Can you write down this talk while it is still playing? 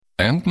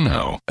And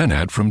now, an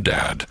ad from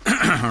Dad.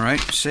 All right,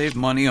 save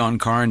money on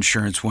car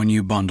insurance when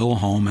you bundle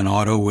home and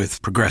auto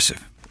with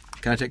Progressive.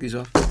 Can I take these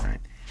off? All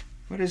right.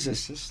 What is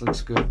this? This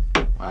looks good.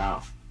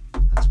 Wow,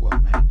 that's well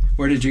made.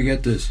 Where did you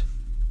get this?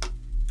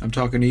 I'm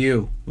talking to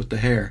you with the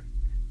hair.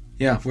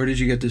 Yeah, where did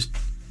you get this?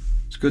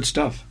 It's good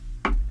stuff.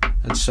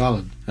 That's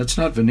solid. That's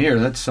not veneer,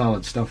 that's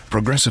solid stuff.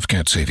 Progressive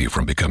can't save you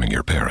from becoming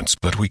your parents,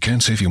 but we can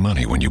save you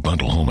money when you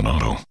bundle home and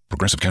auto.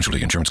 Progressive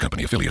Casualty Insurance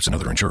Company, affiliates, and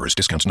other insurers.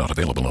 Discounts not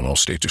available in all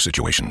states or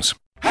situations.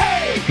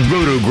 Hey!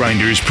 Roto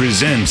Grinders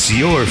presents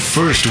your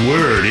first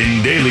word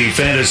in daily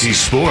fantasy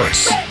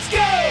sports. Let's go!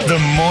 The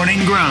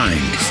Morning Grind.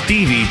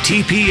 Stevie,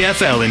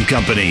 TPFL, and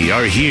company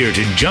are here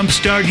to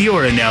jumpstart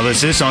your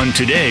analysis on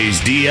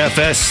today's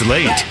DFS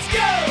slate. Let's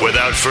go!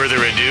 Without further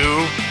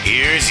ado,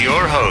 here's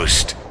your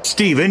host,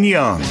 Stephen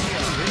Young.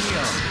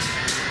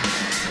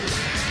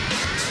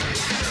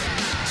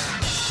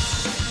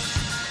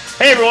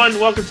 Hey everyone,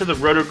 welcome to the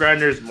Roto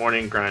Grinders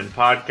Morning Grind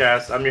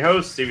Podcast. I'm your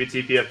host, Stevie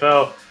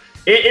TPFL.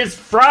 It is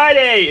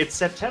Friday. It's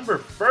September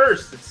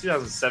 1st. It's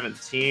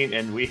 2017,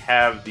 and we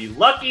have the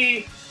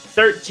lucky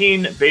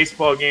 13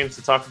 baseball games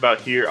to talk about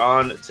here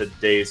on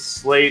today's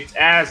slate.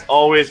 As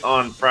always,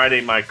 on Friday,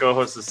 my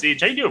co-host, The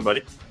Siege. How you doing,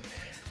 buddy?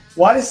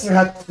 Why does there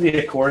have to be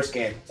a Coors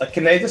game? Like,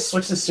 can they just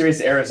switch the series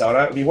to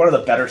Arizona? It would be one of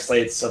the better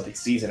slates of the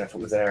season if it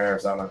was in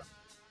Arizona.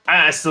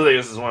 I still think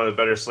this is one of the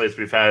better slates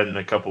we've had in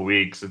a couple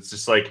weeks. It's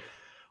just like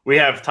we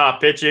have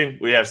top pitching.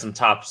 We have some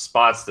top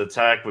spots to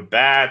attack with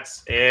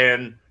bats.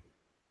 And,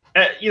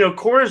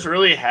 Coors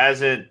really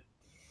hasn't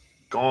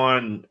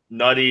gone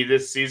nutty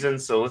this season.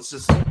 So let's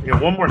just,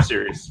 one more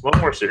series.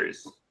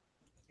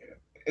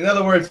 In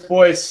other words,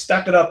 boys,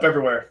 stack it up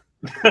everywhere.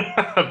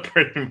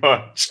 Pretty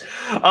much.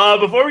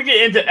 Before we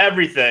get into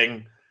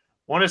everything,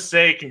 I want to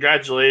say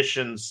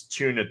congratulations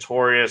to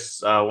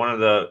Notorious, one of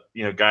the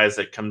guys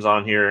that comes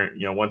on here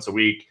once a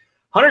week.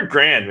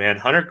 $100,000, man,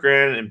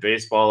 $100,000 in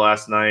baseball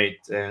last night,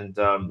 and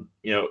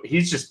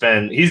he's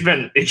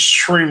been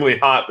extremely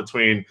hot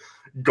between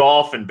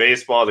golf and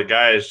baseball. The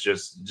guy is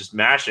just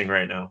mashing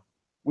right now.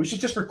 We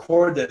should just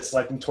record this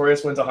like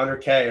Notorious wins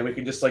 $100K, and we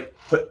can just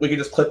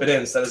clip it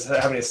in instead of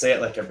having to say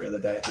it like every other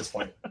day at this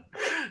point.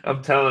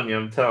 I'm telling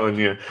you.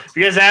 If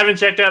you guys haven't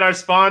checked out our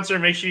sponsor,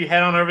 make sure you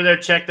head on over there,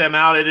 check them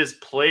out. It is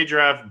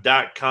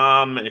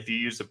playdraft.com. And if you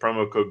use the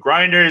promo code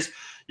Grinders,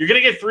 you're going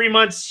to get 3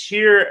 months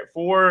here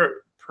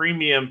for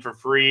premium for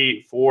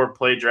free for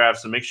Playdraft.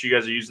 So make sure you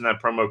guys are using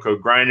that promo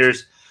code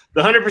Grinders.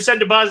 The 100%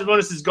 deposit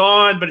bonus is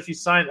gone, but if you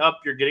sign up,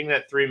 you're getting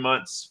that 3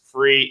 months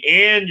free,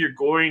 and you're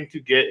going to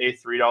get a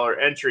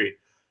 $3 entry.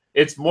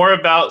 It's more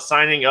about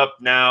signing up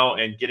now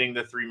and getting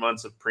the 3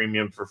 months of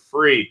premium for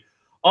free.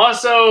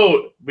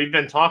 Also, we've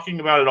been talking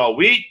about it all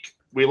week.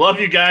 We love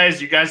you guys.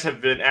 You guys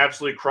have been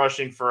absolutely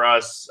crushing for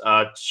us.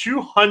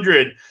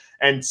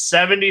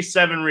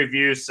 277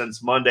 reviews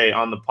since Monday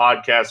on the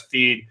podcast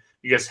feed.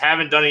 You guys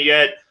haven't done it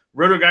yet.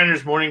 Roto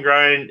Grinders Morning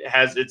Grind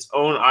has its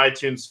own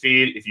iTunes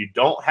feed. If you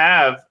don't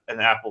have an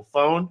Apple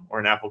phone or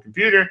an Apple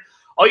computer,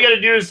 all you got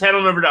to do is head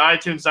on over to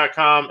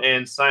iTunes.com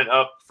and sign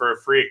up for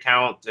a free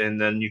account,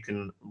 and then you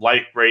can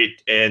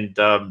rate, and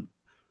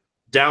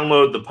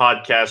download the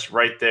podcast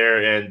right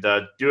there, and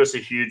do us a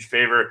huge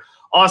favor.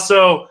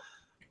 Also,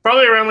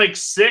 probably around like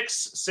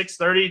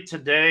 6:30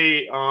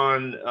 today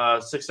on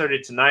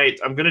 6:30 tonight,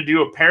 I'm going to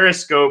do a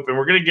Periscope, and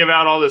we're going to give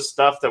out all this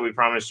stuff that we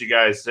promised you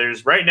guys.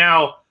 There's right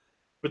now,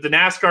 with the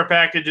NASCAR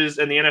packages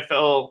and the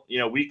NFL,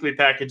 weekly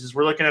packages,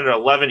 we're looking at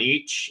 11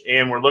 each,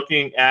 and we're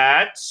looking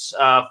at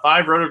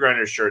 5 Roto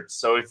Grinders shirts.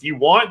 So if you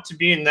want to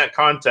be in that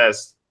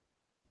contest,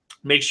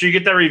 make sure you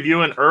get that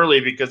review in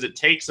early because it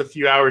takes a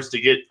few hours to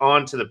get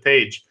onto the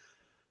page.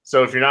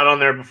 So if you're not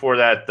on there before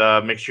that,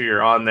 make sure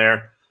you're on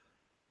there.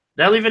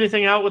 Did I leave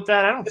anything out with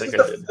that? I don't think I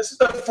did. This is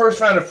the first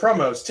round of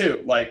promos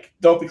too. Like,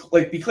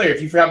 be clear.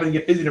 If you happen to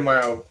get busy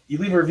tomorrow, you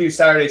leave a review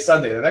Saturday,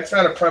 Sunday. The next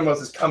round of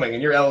promos is coming,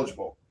 and you're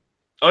eligible.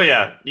 Oh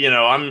yeah,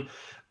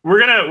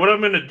 what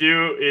I'm gonna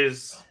do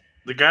is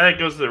the guy that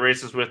goes to the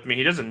races with me,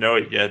 he doesn't know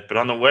it yet, but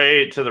on the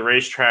way to the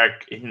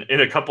racetrack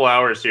in a couple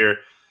hours here,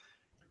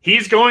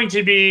 he's going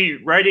to be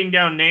writing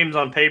down names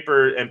on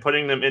paper and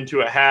putting them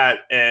into a hat,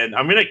 and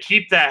I'm gonna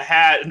keep that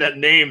hat and that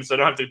name so I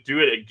don't have to do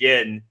it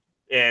again.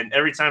 And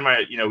every time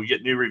we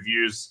get new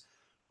reviews,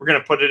 we're gonna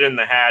put it in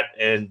the hat,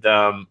 and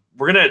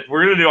we're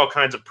gonna do all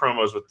kinds of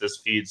promos with this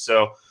feed.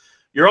 So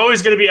you're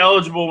always going to be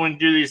eligible when you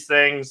do these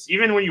things,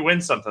 even when you win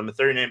something. To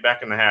throw your name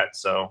back in the hat,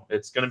 so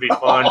it's going to be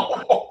fun.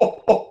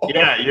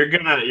 Yeah, you're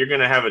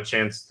gonna have a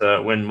chance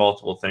to win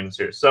multiple things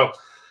here. So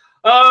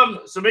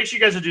make sure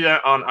you guys do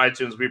that on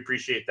iTunes. We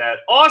appreciate that.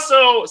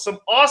 Also, some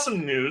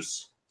awesome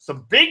news,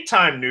 some big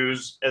time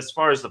news as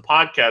far as the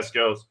podcast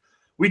goes.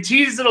 We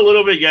teased it a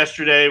little bit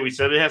yesterday. We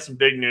said we had some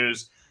big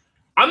news.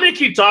 I'm going to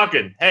keep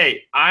talking.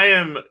 Hey, I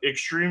am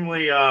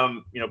extremely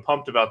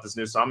pumped about this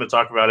news, so I'm going to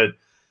talk about it.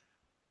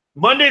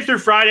 Monday through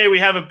Friday, we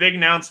have a big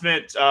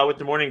announcement with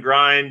the Morning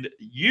Grind.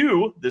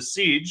 You, the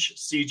Siege,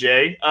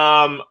 CJ,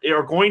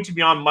 are going to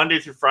be on Monday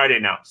through Friday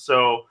now.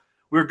 So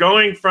we're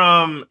going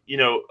from,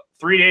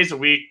 3 days a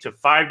week to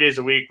 5 days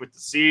a week with the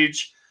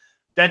Siege.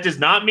 That does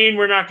not mean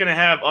we're not going to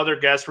have other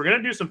guests. We're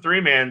going to do some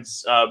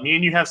three-mans. Me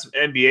and you have some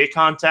NBA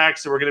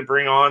contacts that we're going to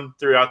bring on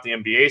throughout the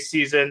NBA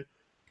season.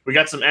 We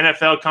got some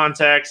NFL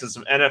contacts and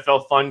some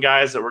NFL fun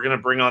guys that we're going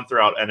to bring on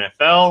throughout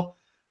NFL.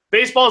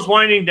 Baseball is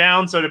winding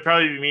down, so it'll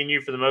probably be me and you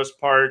for the most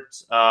part.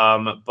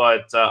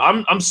 But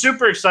I'm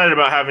super excited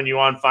about having you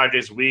on 5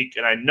 days a week,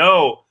 and I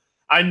know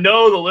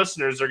the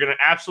listeners are going to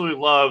absolutely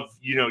love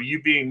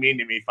you being mean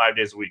to me 5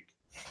 days a week.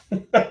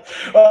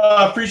 Well,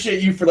 I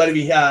appreciate you for letting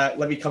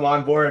me come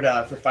on board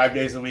for 5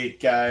 days a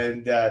week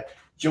and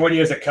join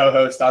you as a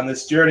co-host on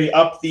this journey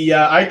up the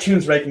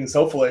iTunes rankings,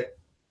 hopefully.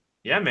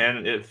 Yeah,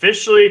 man.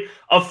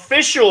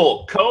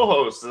 Official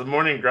co-host of the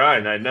Morning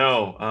Grind. I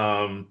know.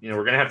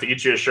 We're gonna have to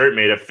get you a shirt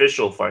made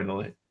official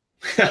finally.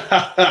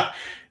 It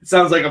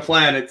sounds like a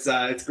plan.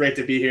 It's great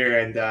to be here,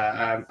 and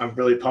I'm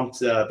really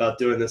pumped about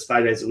doing this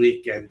 5 days a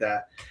week. And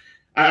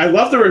I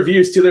love the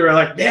reviews too. They were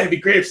like, "Man, it'd be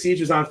great if Siege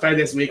was on 5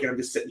 days a week," and I'm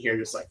just sitting here,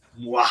 just like,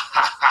 "Wow."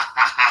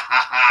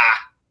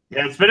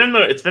 Yeah, it's been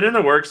in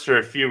the works for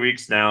a few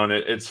weeks now, and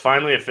it's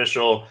finally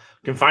official.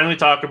 We can finally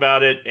talk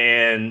about it,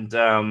 and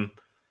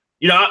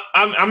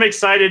I'm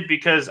excited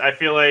because I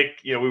feel like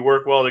we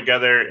work well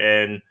together,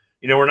 and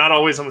we're not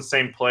always on the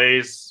same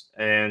plays,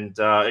 and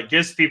it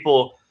gives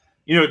people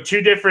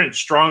two different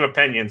strong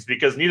opinions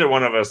because neither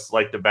one of us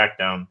like to back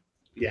down.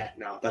 Yeah,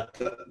 no,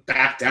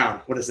 back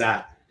down. What is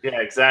that? Yeah,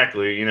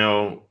 exactly.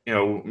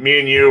 Me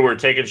and you were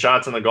taking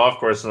shots on the golf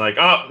course and like,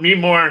 oh,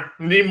 need more.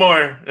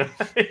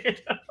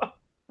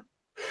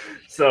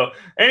 So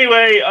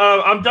anyway,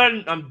 I'm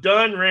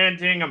done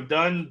ranting. I'm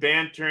done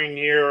bantering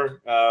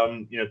here.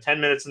 10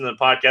 minutes into the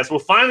podcast, we'll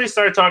finally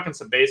start talking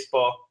some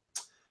baseball.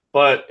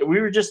 But we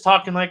were just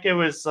talking like it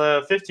was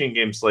a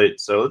 15-game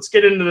slate. So let's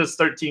get into this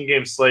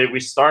 13-game slate.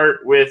 We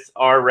start with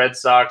our Red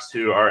Sox,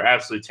 who are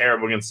absolutely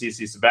terrible against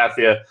CC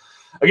Sabathia.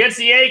 Against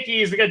the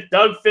Yankees, we got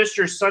Doug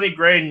Fisher, Sonny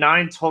Gray,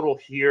 9 total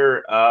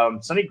here.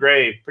 Sonny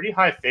Gray, pretty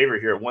high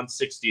favorite here at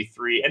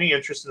 163. Any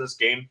interest in this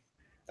game?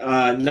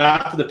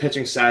 Not for the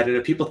pitching side. And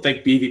if people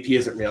think BVP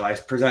isn't real, I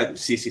present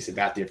CC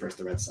Sabathia versus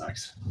the Red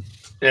Sox.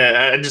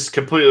 Yeah, I just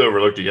completely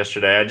overlooked it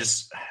yesterday.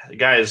 The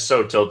guy is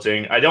so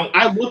tilting. I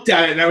looked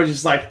at it and I was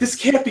just like, this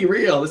can't be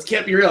real. This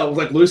can't be real. It was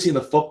like Lucy in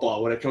the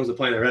football when it comes to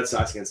playing the Red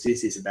Sox against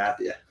CC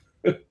Sabathia.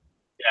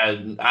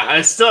 Yeah,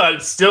 I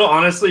still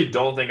honestly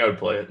don't think I would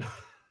play it.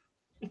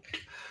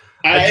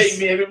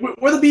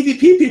 We're the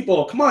BVP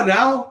people. Come on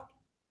now.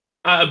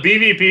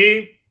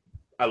 BVP,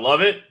 I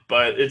love it,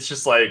 but it's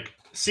just like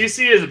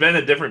CC has been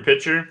a different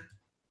pitcher.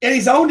 And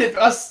he's owned it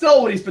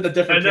still when he's been a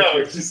different pitcher. I know.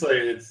 It's just like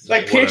it's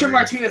like Pedro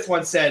Martinez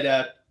once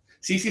said,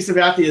 CC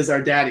Sabathia is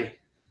our daddy.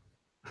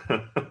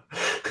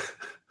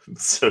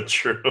 So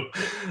true.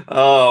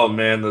 Oh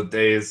man, the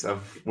days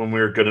of when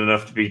we were good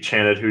enough to be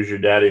chanted, "Who's your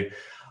daddy?"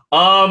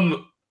 I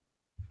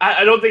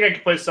don't think I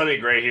could play Sonny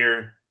Gray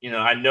here.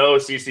 I know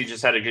CC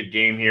just had a good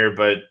game here,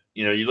 but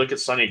you look at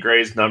Sonny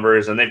Gray's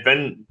numbers, and they've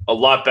been a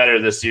lot better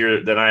this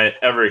year than I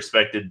ever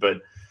expected. But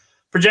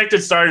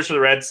projected starters for the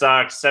Red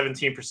Sox: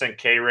 17%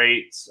 K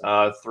rate,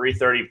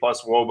 330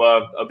 plus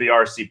WOBA, a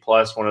BRC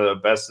plus, one of the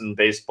best in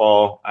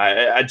baseball.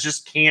 I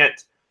just can't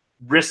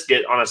risk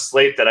it on a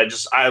slate that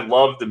I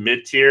love the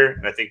mid tier,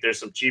 and I think there's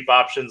some cheap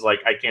options. Like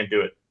I can't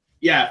do it.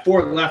 Yeah,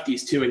 4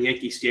 lefties too in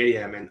Yankee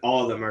Stadium, and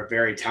all of them are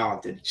very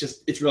talented.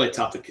 It's really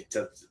tough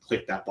to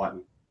click that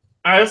button.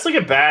 All right, let's look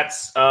at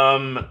bats.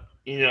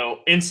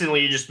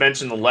 Instantly you just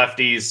mentioned the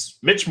lefties.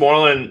 Mitch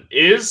Moreland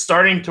is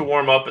starting to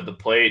warm up at the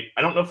plate.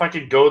 I don't know if I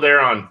could go there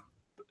on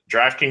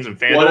DraftKings and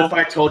FanDuel. What if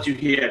I told you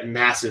he had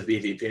massive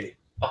BVP?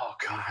 Oh,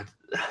 God.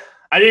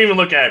 I didn't even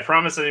look at it. I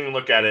promise I didn't even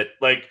look at it.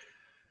 Like,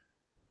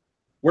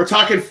 we're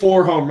talking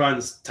 4 home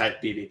runs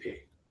type BVP.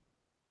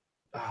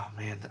 Oh,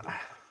 man.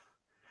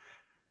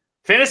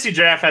 Fantasy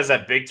Draft has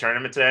that big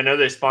tournament today. I know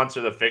they sponsor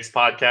the Fix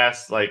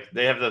podcast. Like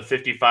they have the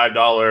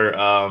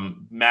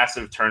 $55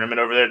 massive tournament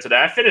over there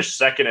today. I finished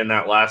second in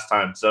that last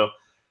time. So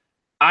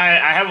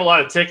I have a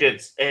lot of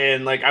tickets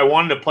and like I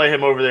wanted to play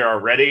him over there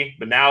already,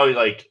 but now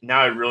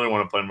I really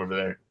want to play him over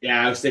there.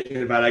 Yeah, I was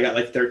thinking about it. I got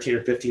like 13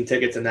 or 15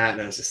 tickets in that,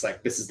 and I was just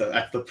like, this is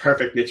the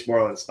perfect Mitch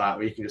Moreland spot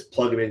where you can just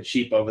plug him in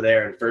cheap over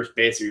there and first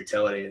base or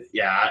utility.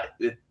 Yeah,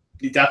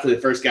 he's definitely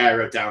the first guy I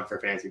wrote down for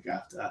Fantasy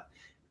Draft.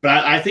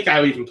 But I think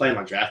I would even play him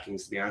on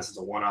DraftKings, to be honest, as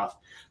a one-off.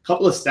 A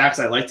couple of stacks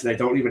I liked, and I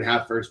don't even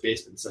have first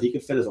baseman, so he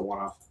could fit as a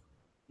one-off.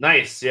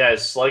 Nice. Yeah,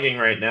 his slugging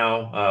right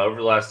now over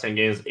the last 10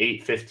 games,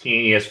 .815.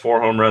 He has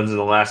 4 home runs in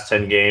the last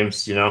 10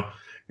 games. You're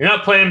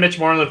not playing Mitch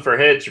Moreland for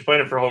hits. You're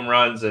playing him for home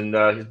runs, and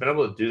he's been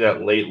able to do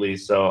that lately.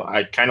 So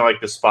I kind of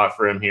like the spot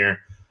for him here.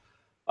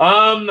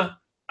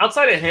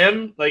 Outside of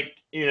him,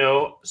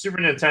 Super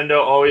Nintendo,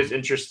 always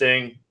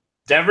interesting.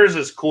 Devers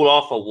has cooled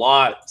off a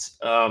lot.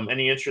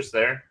 Any interest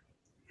there?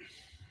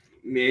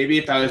 Maybe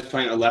if I was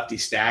playing a lefty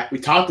stack. We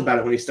talked about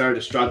it when he started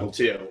to struggle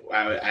too.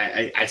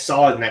 I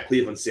saw it in that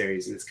Cleveland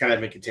series, and it's kind of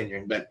been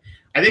continuing. But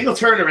I think he'll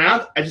turn it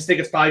around. I just think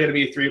it's probably going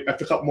to be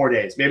after a couple more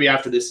days. Maybe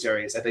after this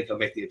series, I think he'll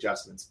make the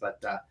adjustments. But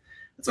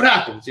that's what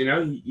happens.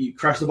 You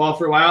crush the ball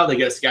for a while, they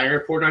get a scouting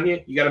report on you.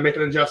 You got to make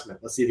an adjustment.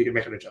 Let's see if you can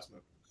make an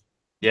adjustment.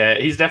 Yeah,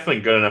 he's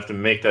definitely good enough to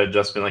make that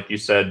adjustment, like you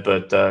said,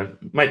 but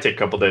might take a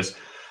couple days.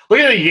 Look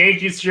at the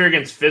Yankees here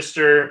against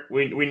Fister.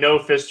 We know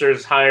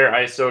Fister's higher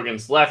ISO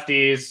against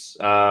lefties.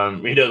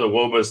 We know the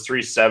Woba's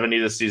 370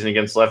 this season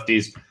against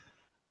lefties.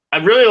 I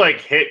really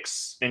like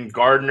Hicks and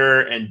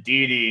Gardner and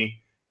Didi.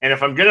 And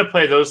if I'm going to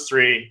play those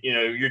three,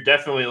 you're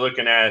definitely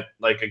looking at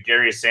like a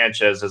Gary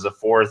Sanchez as a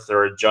fourth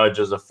or a Judge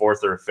as a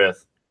fourth or a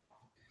fifth.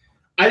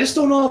 I just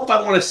don't know if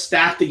I want to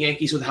stack the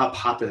Yankees with how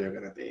popular they're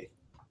going to be.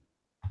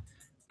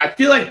 I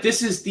feel like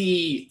this is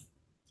the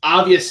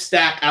obvious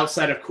stack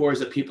outside of Coors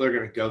that people are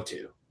going to go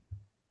to.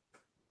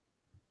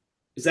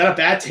 Is that a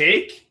bad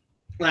take?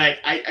 Like,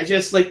 I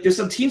just like there's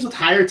some teams with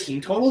higher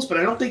team totals, but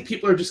I don't think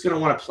people are just going to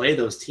want to play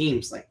those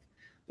teams. Like,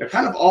 they're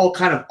kind of all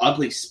kind of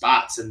ugly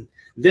spots, and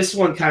this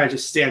one kind of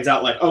just stands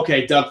out. Like,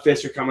 okay, Doug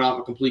Fister coming off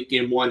a complete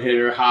game one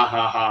hitter, ha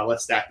ha ha.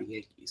 Let's stack the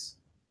Yankees.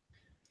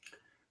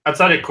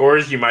 Outside of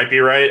Coors, you might be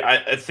right.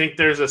 I think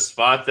there's a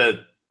spot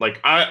that,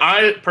 like,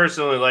 I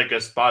personally like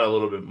a spot a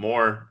little bit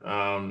more.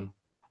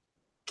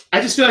 I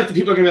just feel like the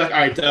people are going to be like,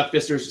 all right, Doug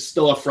Fister's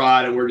still a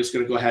fraud, and we're just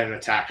going to go ahead and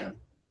attack him.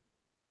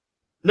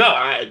 No,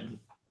 I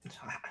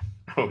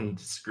wouldn't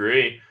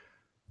disagree.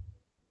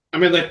 I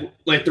mean,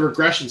 like the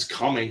regression's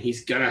coming.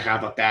 He's going to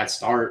have a bad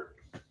start.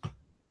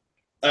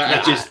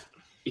 It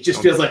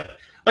just feels like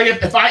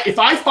if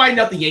I find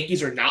out the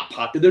Yankees are not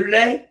popular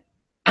today,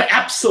 I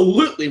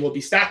absolutely will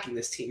be stacking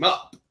this team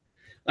up.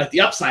 Like,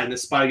 the upside in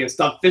this spot against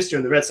Doug Fister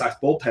and the Red Sox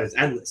bullpen is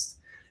endless.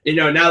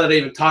 Now that I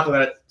even talk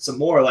about it some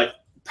more, like,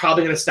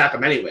 probably going to stack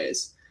them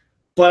anyways.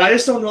 But I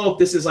just don't know if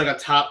this is like a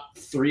top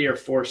 3 or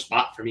 4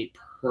 spot for me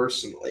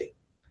personally.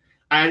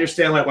 I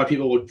understand like why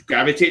people would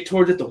gravitate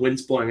towards it. The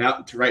wind's blowing out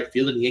into right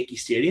field in Yankee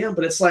Stadium,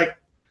 but it's like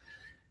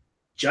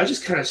Judge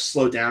is kind of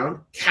slowed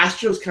down.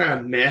 Castro's kind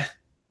of meh.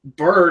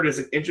 Bird is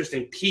an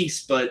interesting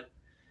piece, but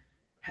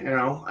I don't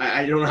know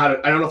I don't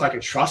know if I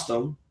can trust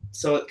him.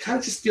 So it kind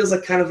of just feels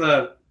like kind of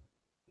a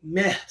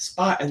meh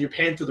spot, and you're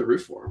paying through the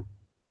roof for him.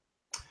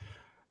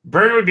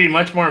 Bird would be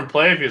much more in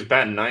play if he was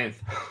batting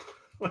ninth.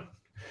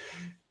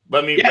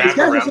 These guys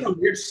are in a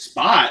weird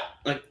spot.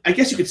 Like, I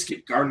guess you could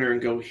skip Gardner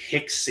and go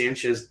Hicks,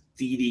 Sanchez,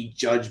 Didi,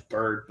 Judge,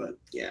 Bird, but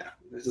yeah,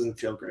 this doesn't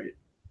feel great.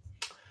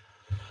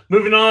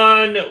 Moving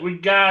on, we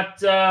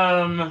got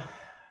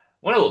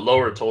one of the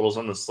lower totals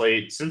on the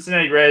slate.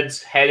 Cincinnati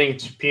Reds heading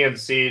to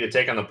PNC to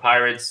take on the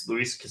Pirates.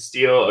 Luis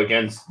Castillo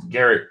against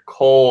Garrett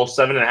Cole,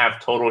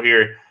 7.5 total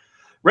here.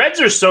 Reds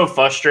are so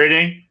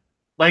frustrating.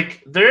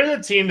 Like, they're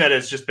the team that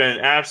has just been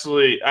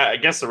absolutely – I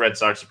guess the Red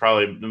Sox are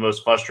probably the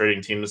most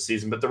frustrating team this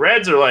season. But the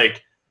Reds are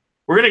like,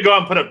 we're going to go out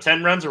and put up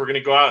 10 runs, or we're going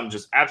to go out and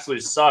just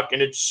absolutely suck.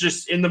 And it's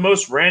just in the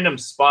most random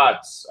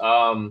spots.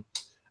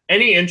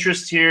 Any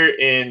interest here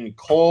in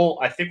Cole?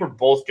 I think we're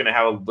both going to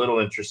have a little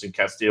interest in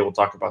Castillo. We'll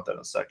talk about that in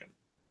a second.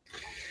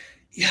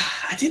 Yeah,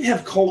 I didn't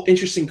have Cole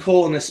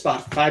in this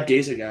spot 5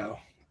 days ago.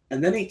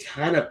 And then he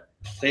kind of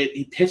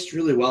he pitched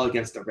really well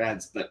against the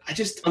Reds, but I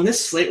just, on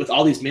this slate with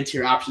all these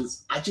mid-tier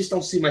options, I just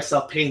don't see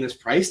myself paying this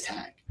price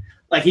tag.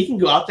 Like, he can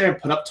go out there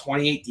and put up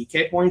 28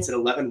 DK points at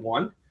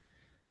 11-1.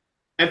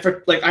 And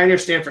for, like, I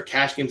understand for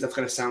cash games that's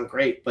going to sound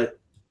great, but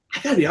I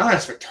got to be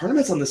honest, for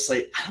tournaments on this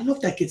slate, I don't know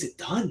if that gets it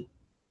done.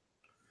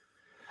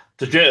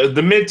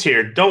 The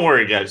mid-tier, don't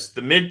worry, guys.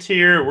 The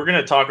mid-tier, we're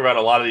going to talk about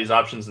a lot of these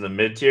options in the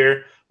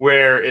mid-tier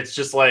where it's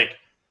just like,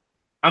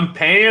 I'm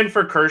paying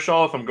for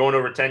Kershaw if I'm going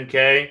over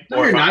 10K.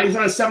 No, you're not. He's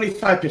on a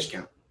 75 pitch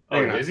count. No,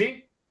 oh, is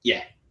he?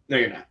 Yeah. No,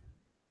 you're not.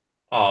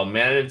 Oh,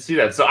 man, I didn't see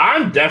that. So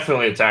I'm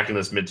definitely attacking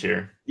this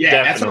mid-tier. Yeah,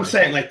 definitely. That's what I'm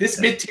saying. Like, this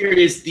mid-tier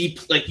is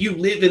you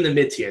live in the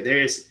mid-tier.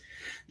 There's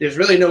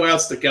really nowhere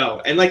else to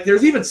go. And, like,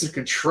 there's even some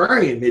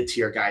contrarian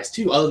mid-tier guys,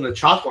 too, other than the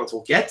chalk ones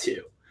we'll get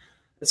to.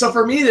 And so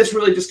for me, this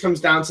really just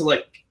comes down to,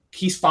 like,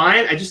 he's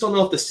fine. I just don't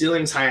know if the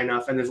ceiling's high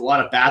enough, and there's a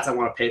lot of bats I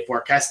want to pay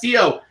for.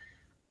 Castillo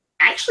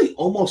actually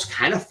almost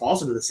kind of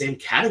falls into the same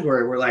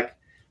category where, like,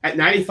 at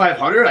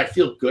 9,500, I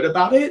feel good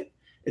about it.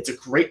 It's a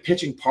great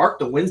pitching park.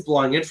 The wind's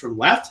blowing in from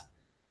left.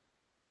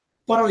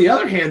 But on the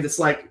other hand, it's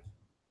like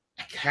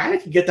I kind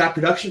of can get that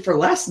production for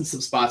less in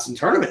some spots in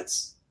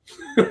tournaments.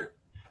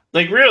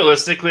 Like,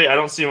 realistically, I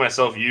don't see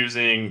myself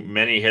using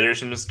many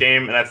hitters in this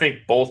game, and I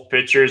think both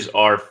pitchers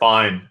are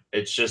fine.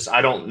 It's just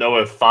I don't know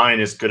if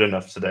fine is good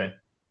enough today.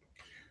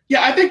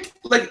 Yeah, I think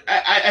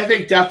I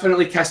think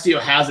definitely Castillo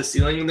has a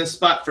ceiling in this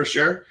spot for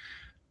sure.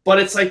 But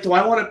it's like, do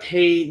I want to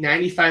pay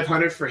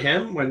 9,500 for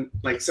him when,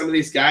 like, some of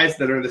these guys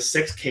that are in the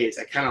 6Ks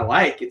I kind of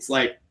like? It's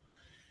like,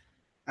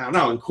 I don't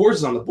know, and Coors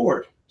is on the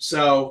board.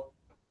 So,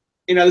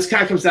 this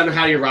kind of comes down to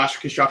how your roster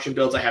construction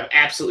builds. I have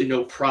absolutely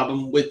no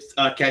problem with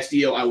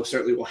Castillo. I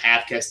will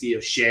have Castillo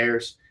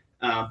shares,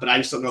 but I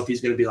just don't know if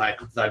he's going to be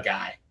like the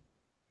guy.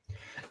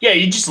 Yeah,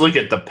 you just look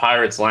at the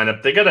Pirates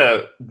lineup. They got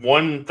a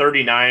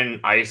 139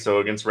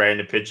 ISO against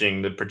right-handed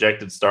pitching, the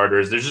projected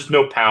starters. There's just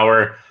no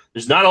power.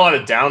 There's not a lot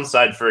of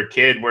downside for a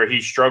kid where he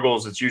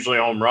struggles. It's usually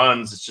home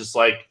runs. It's just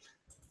like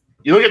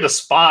you look at the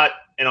spot,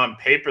 and on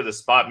paper, the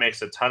spot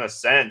makes a ton of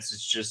sense.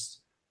 It's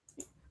just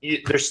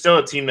there's still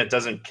a team that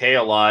doesn't K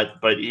a lot,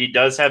 but he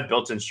does have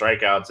built-in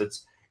strikeouts.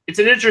 It's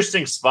an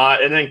interesting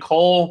spot. And then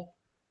Cole,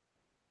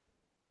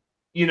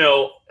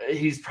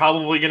 he's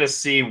probably going to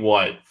see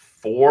what,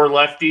 4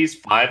 lefties,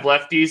 5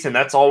 lefties, and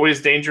that's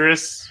always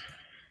dangerous.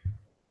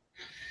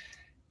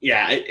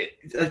 Yeah,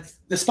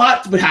 the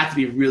spot would have to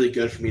be really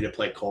good for me to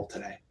play Cole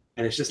today,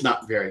 and it's just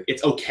not very.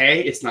 It's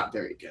okay. It's not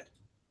very good.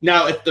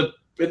 Now, if the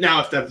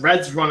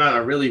Reds run out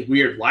a really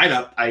weird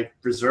lineup, I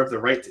reserve the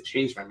right to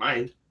change my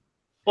mind.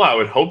 Well, I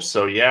would hope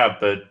so, yeah.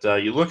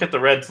 But you look at the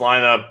Reds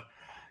lineup,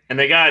 and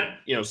they got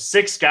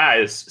 6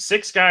 guys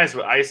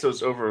with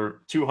ISOs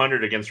over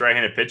 200 against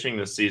right-handed pitching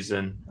this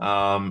season.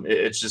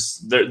 It's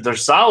just they're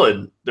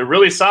solid. They're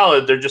really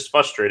solid. They're just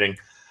frustrating.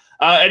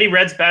 Any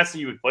Reds bats that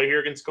you would play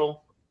here against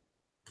Cole?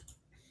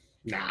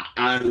 Nah,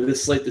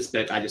 this slate this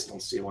bit, I just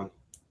don't see one.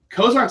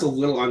 Cozart's a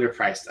little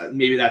underpriced.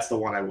 Maybe that's the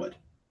one I would.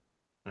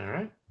 All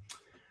right.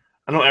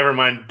 I don't ever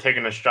mind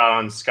taking a shot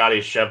on Scotty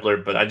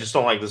Schebler, but I just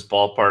don't like this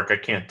ballpark. I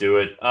can't do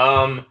it.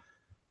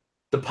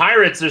 The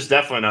Pirates, there's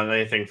definitely not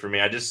anything for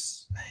me.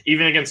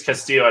 Even against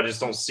Castillo, I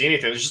just don't see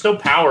anything. There's just no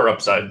power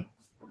upside.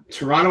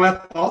 Toronto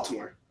at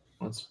Baltimore.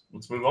 Let's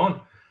move on.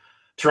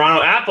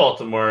 Toronto at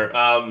Baltimore.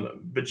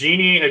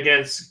 Bajini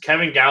against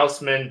Kevin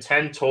Gausman,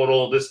 10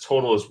 total. This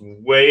total is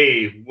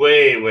way,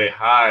 way, way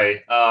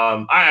high.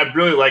 I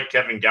really like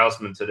Kevin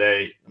Gausman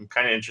today. I'm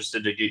kind of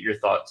interested to get your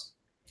thoughts.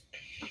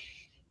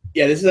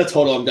 Yeah, this is a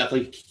total I'm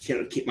definitely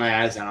going to keep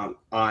my eyes out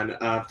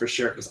on for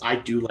sure, because I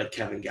do like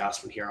Kevin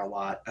Gausman here a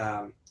lot.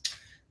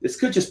 This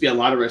could just be a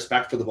lot of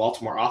respect for the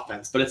Baltimore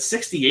offense, but it's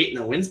 68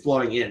 and the wind's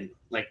blowing in.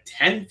 Like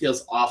 10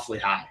 feels awfully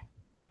high.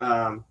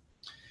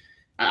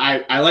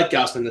 I like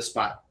Gausman in this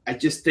spot. I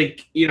just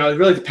think, it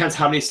really depends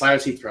how many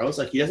sliders he throws.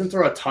 Like, he doesn't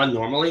throw a ton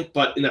normally,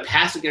 but in the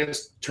past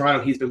against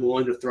Toronto, he's been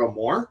willing to throw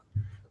more,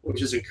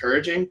 which is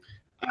encouraging.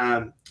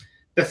 The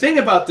thing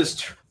about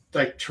this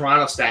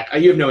Toronto stack,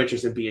 you have no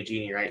interest in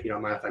Biagini, right? You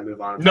don't mind if I move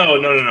on?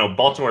 No.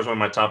 Baltimore's one of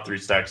my top 3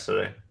 stacks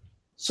today.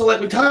 So,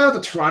 we talk about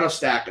the Toronto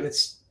stack, and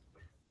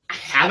I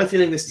have a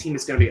feeling this team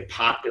is going to be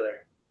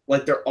popular.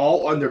 Like, they're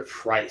all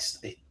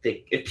underpriced, I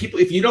think.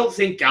 If you don't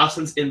think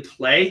Gausman's in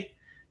play,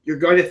 you're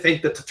going to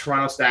think that the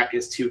Toronto stack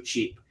is too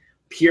cheap.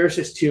 Pierce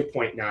is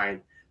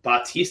 2.9.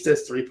 Bautista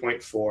is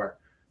 3.4.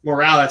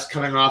 Morales,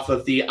 coming off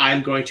of the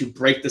I'm going to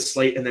break the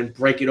slate and then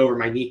break it over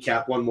my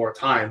kneecap one more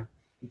time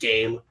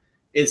game,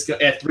 is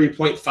at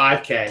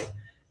 3.5K.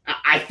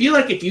 I feel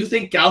like if you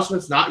think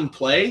Gausman's not in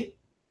play,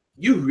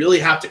 you really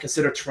have to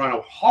consider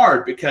Toronto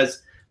hard,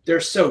 because they're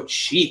so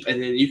cheap,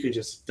 and then you can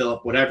just fill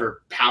up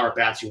whatever power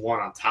bats you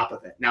want on top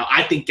of it. Now,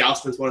 I think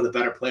Gausman's one of the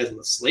better players on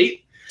the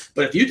slate,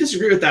 but if you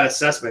disagree with that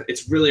assessment,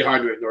 it's really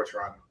hard to ignore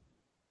Toronto.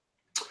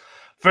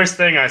 First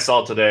thing I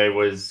saw today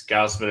was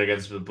Gausman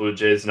against the Blue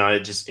Jays, and I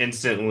just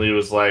instantly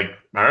was like,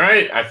 all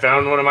right, I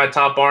found one of my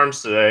top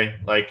arms today.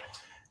 Like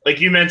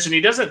you mentioned,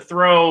 he doesn't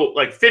throw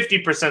like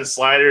 50%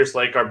 sliders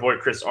like our boy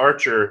Chris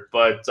Archer,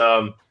 but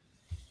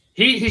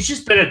he's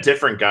just been a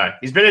different guy.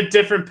 He's been a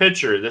different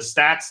pitcher. The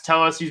stats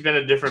tell us he's been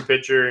a different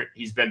pitcher.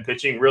 He's been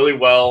pitching really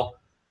well.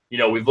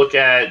 We look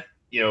at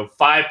 5+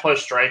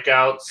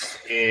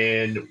 strikeouts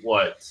in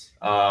 9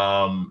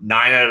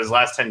 out of his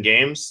last 10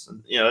 games.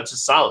 It's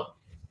just solid.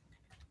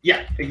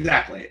 Yeah,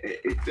 exactly.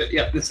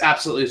 This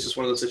absolutely is just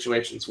one of those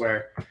situations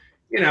where,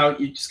 you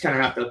just kind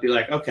of have to be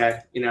like,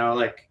 okay,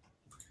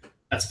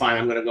 that's fine.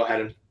 I'm going to go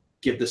ahead and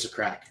give this a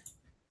crack.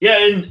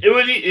 Yeah, and it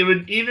would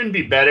even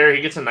be better.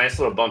 He gets a nice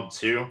little bump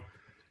too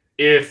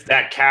if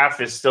that calf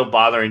is still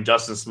bothering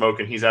Justin Smoke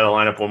and he's out of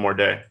lineup one more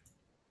day.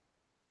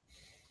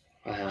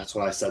 That's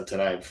what I said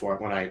today before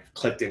when I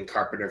clicked in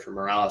Carpenter for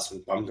Morales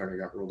when Bumgarner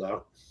got ruled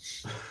out.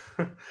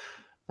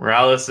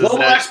 Morales is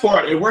global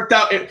export. It worked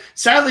out.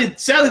 Sadly,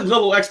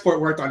 global export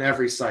worked on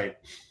every site.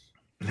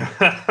 Didn't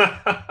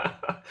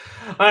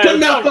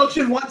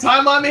malfunction one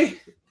time on me.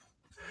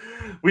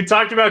 We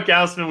talked about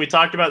Gausman. We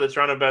talked about the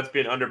Toronto bets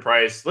being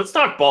underpriced. Let's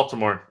talk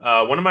Baltimore.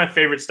 One of my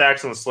favorite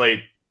stacks on the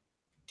slate.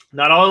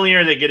 Not only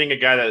are they getting a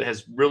guy that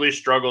has really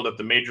struggled at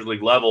the major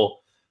league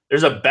level,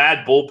 there's a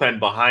bad bullpen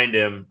behind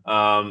him.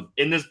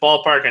 In this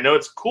ballpark, I know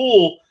it's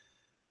cool,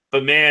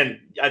 but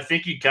man, I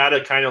think you got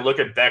to kind of look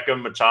at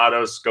Beckham,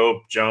 Machado,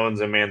 Scope,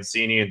 Jones, and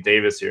Mancini and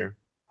Davis here.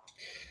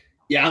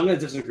 Yeah, I'm going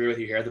to disagree with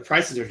you here. The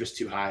prices are just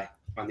too high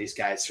on these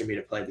guys for me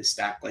to play this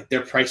stack. Like,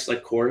 they're priced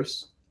like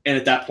cores, and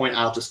at that point,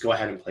 I'll just go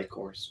ahead and play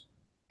cores.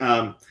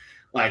 I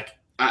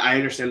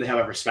understand they have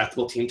a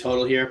respectable team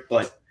total here,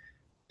 but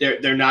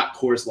they're not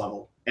cores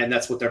level, and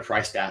that's what they're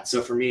priced at.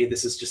 So for me,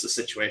 this is just a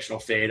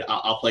situational fade.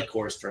 I'll play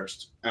cores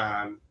first.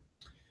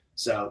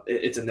 So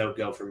it's a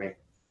no-go for me.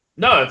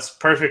 No, it's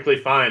perfectly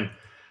fine.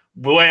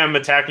 The way I'm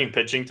attacking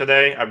pitching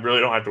today, I really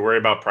don't have to worry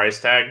about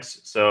price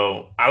tags.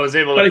 So I was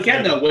able to. But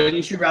again, though,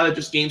 wouldn't you rather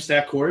just game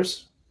stack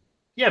cores?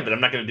 Yeah, but I'm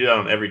not going to do that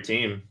on every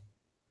team.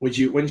 Wouldn't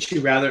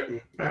you rather?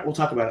 All right, we'll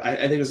talk about it. I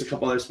think there's a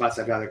couple other spots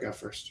I'd rather go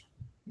first.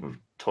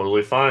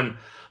 Totally fine.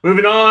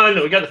 Moving on,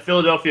 we got the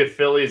Philadelphia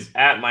Phillies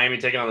at Miami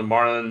taking on the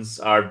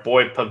Marlins. Our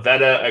boy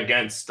Pivetta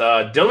against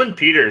Dylan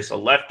Peters, a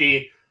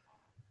lefty,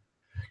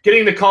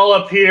 getting the call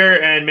up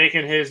here and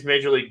making his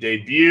major league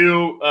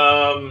debut.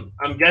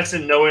 I'm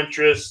guessing no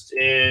interest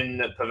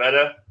in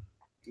Pivetta.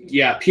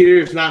 Yeah,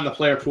 Peter's not in the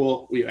player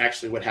pool. We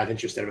actually would have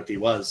interest in him if he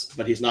was,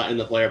 but he's not in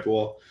the player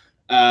pool.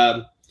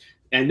 And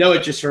no,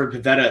 it just for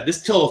Pivetta.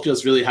 This total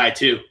feels really high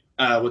too.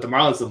 With the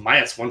Marlins, the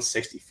minus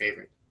 160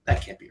 favorite.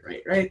 That can't be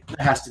right?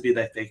 It has to be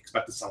that they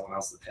expected someone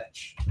else to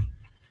pitch.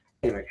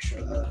 Let me make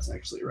sure that's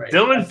actually right.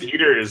 Dylan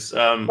Peters,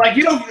 a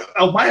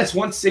minus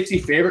 160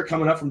 favorite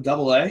coming up from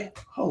AA.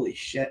 Holy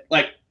shit!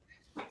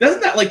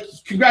 Doesn't that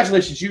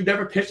congratulations? You've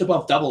never pitched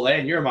above AA,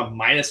 and you're a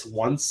minus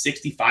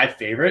 165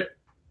 favorite.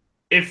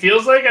 It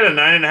feels like at a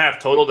 9.5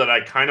 total that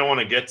I kind of want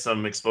to get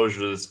some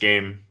exposure to this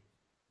game.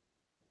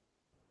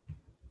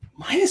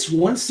 Minus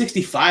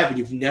 165, and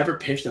you've never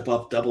pitched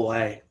above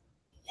AA.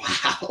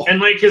 Wow.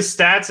 And his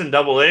stats in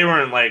AA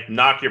weren't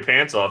knock your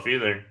pants off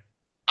either.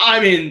 I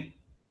mean,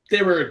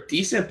 they were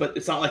decent, but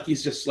it's not like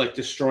he's just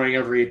destroying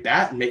every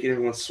bat and making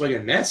everyone swing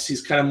and miss.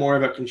 He's kind of more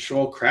of a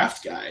control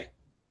craft guy.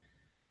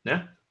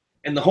 Yeah.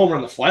 And the home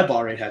run, the fly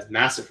ball rate has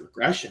massive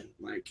regression.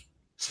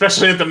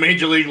 Especially at the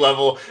major league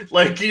level.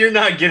 You're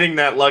not getting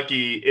that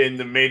lucky in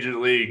the major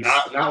leagues.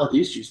 Not with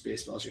these juice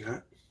baseballs, you're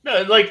not.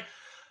 No,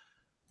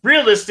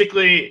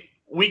 realistically,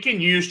 we can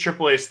use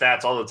AAA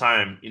stats all the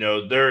time.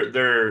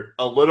 They're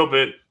a little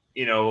bit,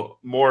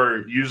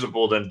 more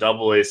usable than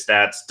AA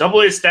stats.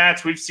 AA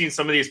stats, we've seen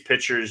some of these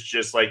pitchers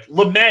just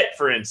Lamet,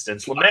 for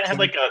instance. Lamet had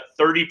a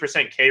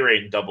 30% K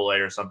rate in AA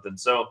or something.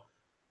 So,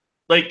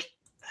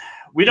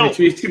 we don't.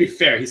 To be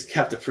fair, he's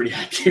kept a pretty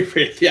high K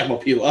rate at the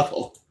MLB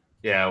level.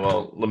 Yeah,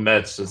 well,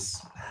 Lamet's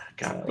just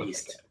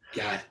beast.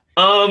 God.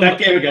 That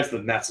game against the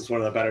Mets was one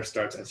of the better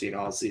starts I've seen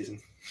all season.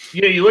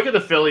 You look at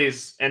the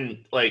Phillies and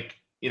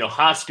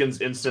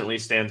Hoskins instantly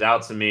stands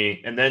out to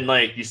me, and then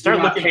you start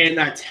looking paying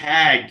that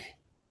tag.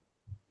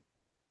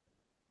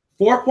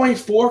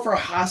 4.4 for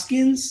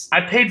Hoskins.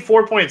 I paid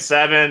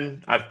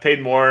 4.7. I've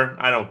paid more.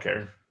 I don't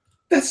care.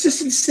 That's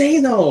just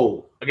insane,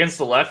 though. Against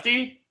the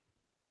lefty,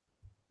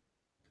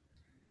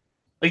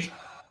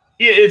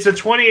 it's a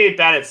 28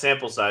 batted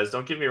sample size.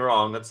 Don't get me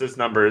wrong. That's his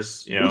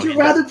numbers. Would you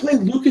rather play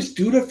Lucas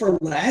Duda for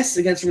less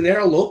against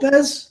Renero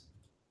Lopez?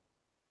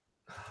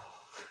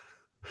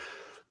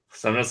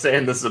 So I'm not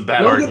saying this is a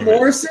bad Logan argument.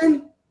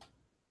 Morrison?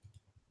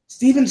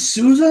 Steven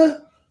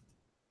Souza?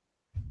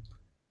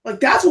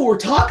 That's what we're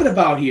talking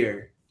about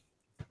here.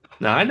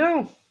 No, I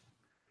know.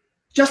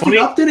 Justin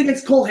Upton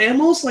against Cole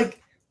Hamels?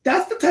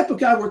 That's the type of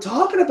guy we're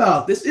talking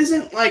about. This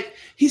isn't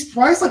he's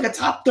priced like a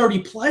top 30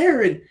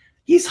 player, and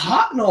he's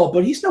hot and all,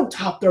 but he's no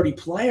top 30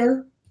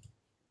 player.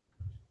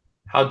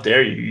 How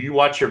dare you? You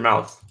watch your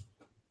mouth.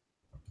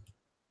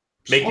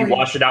 Make you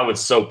wash it out with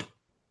soap.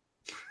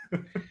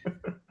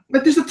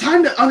 There's a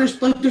time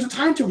to there's a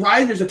time to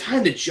ride, and there's a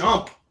time to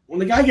jump. When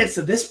the guy gets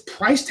to this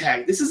price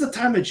tag, this is a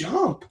time to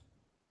jump.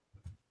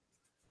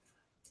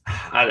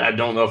 I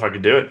don't know if I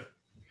could do it.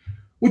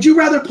 Would you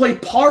rather play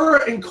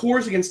Parra and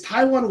Coors against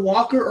Taijuan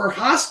Walker or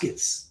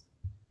Hoskins?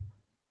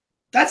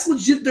 That's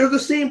legit. They're the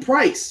same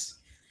price.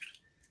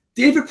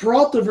 David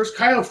Peralta versus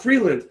Kyle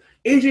Freeland.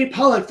 AJ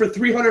Pollock for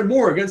 300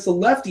 more against the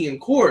lefty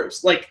and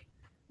Coors.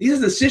 These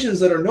are decisions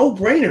that are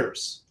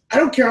no-brainers. I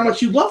don't care how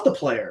much you love the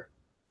player.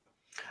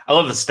 I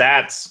love the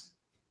stats.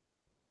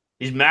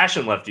 He's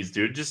mashing lefties,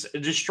 dude. Just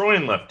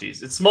destroying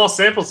lefties. It's small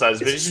sample size,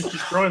 but he's just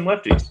destroying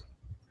lefties.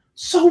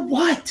 So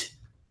what?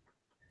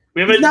 We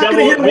have a double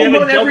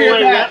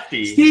A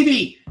lefty.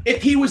 Stevie,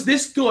 if he was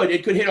this good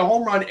and could hit a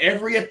home run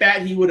every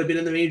at-bat, he would have been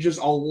in the majors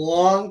a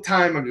long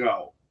time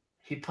ago.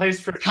 He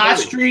plays for hot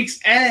streaks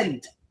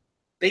end.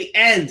 They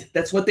end.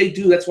 That's what they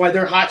do. That's why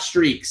they're hot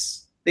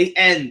streaks. They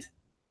end.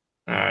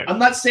 All right. I'm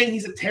not saying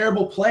he's a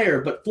terrible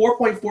player, but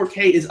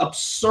 4.4K is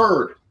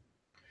absurd.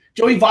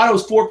 Joey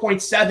Votto's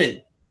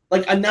 4.7.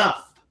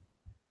 Enough.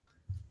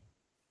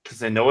 Because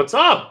they know what's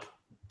up.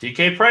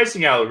 DK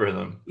pricing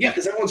algorithm. Yeah,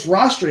 because everyone's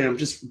rostering him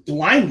just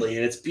blindly,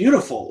 and it's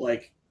beautiful.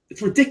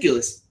 It's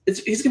ridiculous.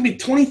 He's going to be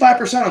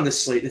 25% on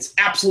this slate. It's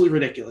absolutely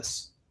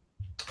ridiculous.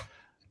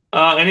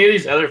 Any of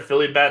these other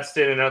Philly bats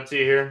standing out to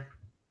you here?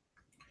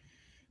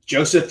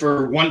 Joseph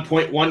for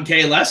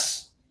 1.1K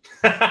less.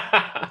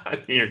 I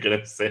knew you were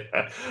going to say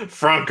that.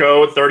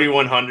 Franco,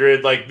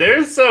 3,100.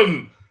 There's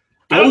some...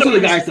 Those are the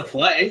guys to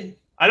play.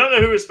 I don't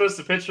know who was supposed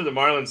to pitch for the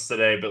Marlins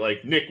today,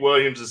 but Nick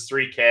Williams is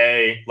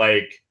 3K.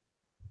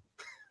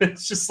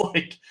 It's just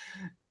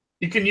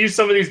you can use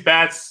some of these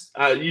bats.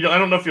 I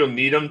don't know if you'll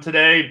need them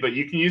today, but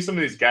you can use some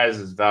of these guys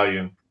as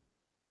value.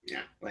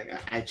 Yeah,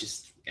 I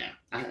just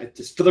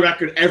for the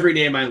record, every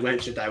name I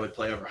mentioned, I would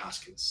play over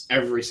Hoskins.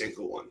 Every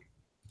single one.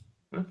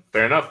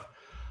 Fair enough.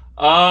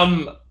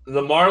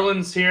 The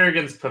Marlins here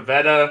against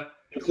Pivetta,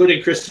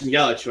 including Christian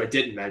Yelich, who I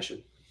didn't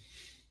mention.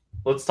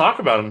 Let's talk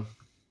about him.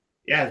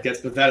 Yeah,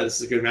 against Pivetta, this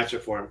is a good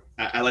matchup for him.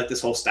 I like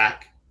this whole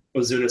stack.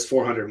 Ozuna's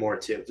 400 more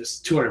too,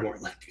 just 200 more.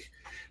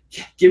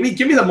 Yeah, give me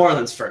the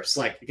Marlins first.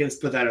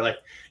 Against Pivetta,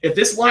 if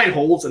this line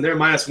holds and they're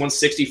minus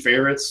 160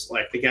 favorites,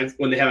 against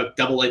when they have a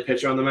double-A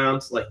pitcher on the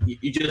mound,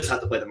 you just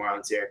have to play the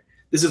Marlins here.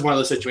 This is one of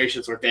those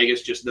situations where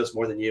Vegas just knows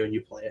more than you and you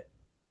play it.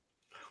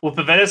 Well,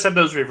 Pivetta's had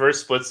those reverse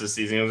splits this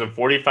season. He was a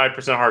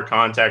 45% hard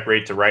contact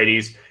rate to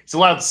righties. He's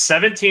allowed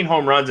 17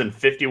 home runs and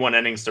 51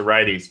 innings to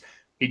righties.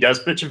 He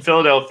does pitch in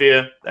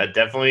Philadelphia. That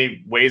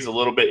definitely weighs a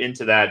little bit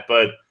into that,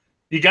 but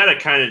you got to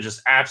kind of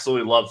just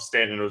absolutely love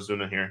Stanton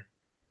Ozuna here.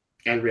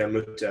 And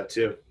Realmuto,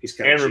 too. He's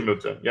kind of cheap.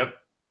 Realmuto, yep.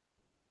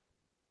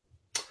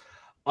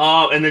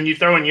 And then you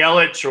throw in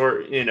Yelich,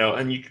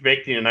 and you can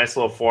make a nice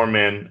little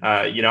four-man.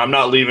 I'm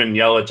not leaving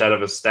Yelich out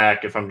of a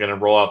stack if I'm going to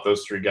roll out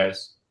those three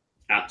guys.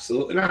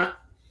 Absolutely not.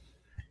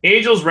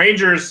 Angels,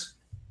 Rangers.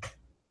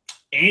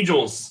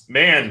 Angels,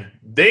 man,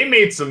 they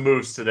made some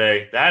moves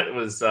today. That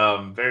was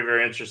very,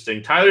 very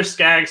interesting. Tyler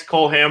Skaggs,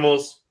 Cole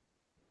Hamels,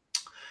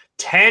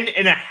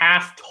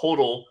 10.5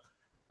 total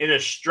in a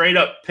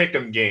straight-up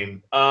pick'em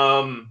game.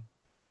 And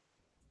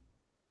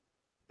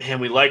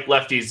we like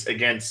lefties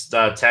against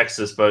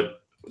Texas,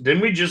 but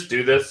didn't we just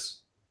do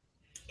this?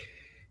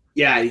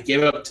 Yeah, he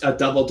gave up a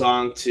double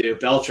dong to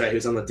Beltre,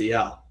 who's on the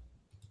DL.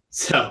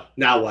 So,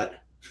 now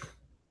what?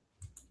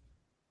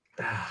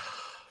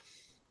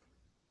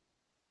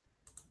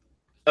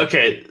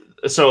 Okay,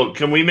 so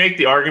can we make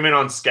the argument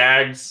on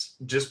Skaggs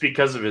just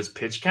because of his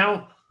pitch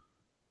count?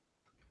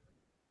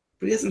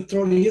 But he hasn't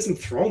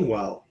thrown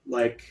well.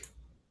 Like,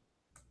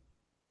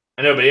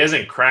 I know, but he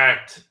hasn't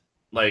cracked.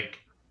 Like,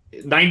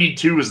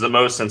 92 is the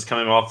most since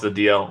coming off the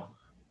DL.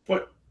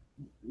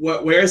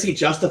 Where has he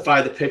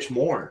justified the pitch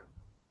more?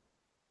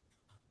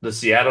 The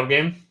Seattle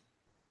game?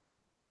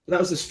 That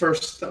was his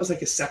first. That was like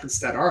his second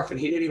start off, and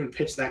he didn't even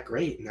pitch that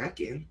great in that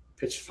game.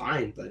 Pitched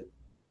fine, but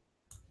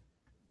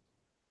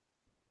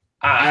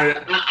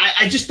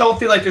I just don't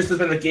feel like there's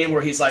been a game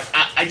where he's like,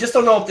 I just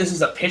don't know if this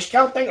is a pitch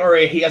count thing or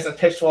he hasn't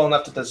pitched well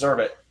enough to deserve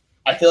it.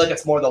 I feel like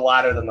it's more the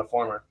latter than the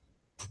former.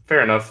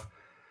 Fair enough.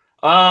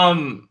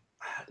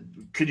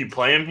 Could you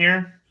play him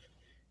here?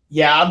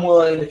 Yeah, I'm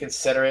willing to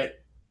consider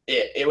it.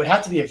 It would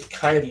have to be a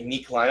kind of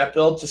unique lineup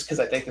build just because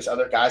I think there's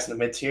other guys in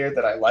the mid-tier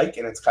that I like,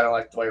 and it's kind of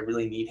like, do I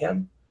really need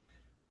him?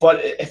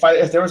 But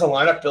if there was a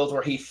lineup build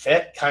where he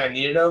fit, kind of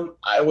needed him,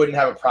 I wouldn't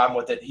have a problem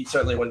with it. He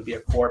certainly wouldn't be a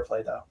core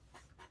play, though.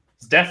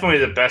 It's definitely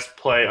the best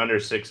play under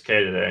 6K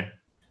today.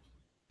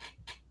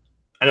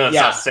 I know it's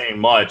not saying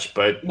much,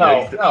 but...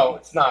 No,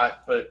 it's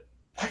not. But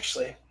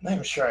actually, I'm not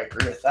even sure I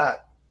agree with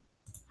that.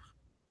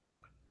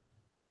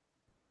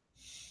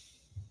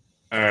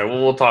 All right,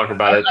 well, we'll talk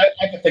about it.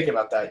 I can think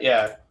about that,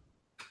 yeah.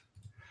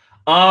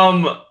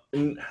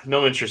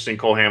 No interest in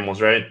Cole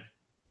Hamels, right?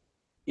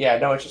 Yeah,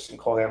 no interest in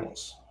Cole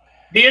Hamels.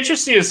 Be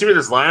interesting to see what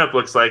this lineup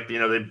looks like.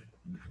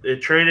 They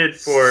traded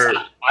for...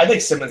 I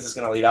think Simmons is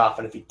going to lead off,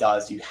 and if he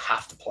does, you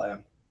have to play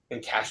him in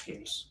cash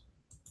games.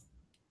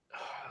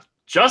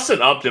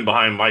 Justin Upton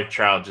behind Mike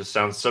Trout just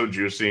sounds so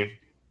juicy.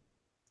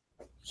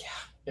 Yeah,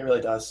 it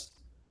really does.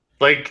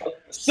 Like,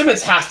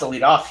 Simmons has to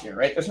lead off here,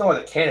 right? There's no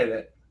other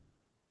candidate.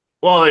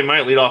 Well, they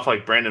might lead off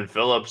like Brandon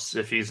Phillips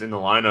if he's in the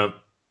lineup.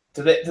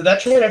 Did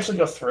that trade actually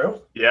go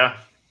through? Yeah.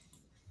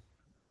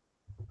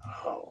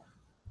 Oh.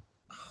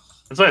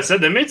 That's what I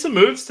said. They made some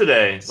moves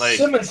today. Like,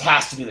 Simmons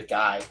has to be the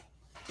guy.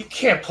 You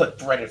can't put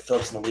Brandon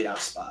Phillips in the leadoff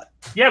spot.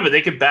 Yeah, but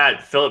they could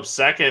bat Phillips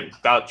second,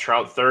 about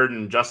Trout third,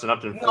 and Justin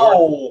Upton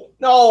fourth.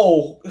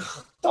 No.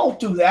 Don't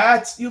do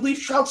that. You leave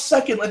Trout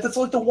second. Like, that's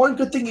like the one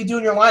good thing you do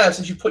in your lineup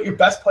is you put your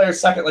best player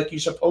second like you're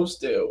supposed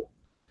to.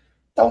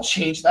 Don't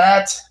change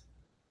that.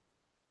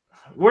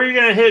 Where are you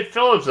going to hit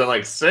Phillips at,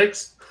 like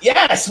 6?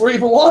 Yes, where he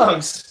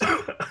belongs.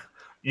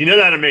 You know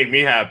that'll make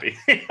me happy.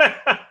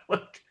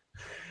 Look,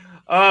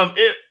 all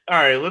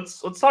right,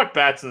 let's talk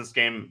bats in this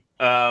game.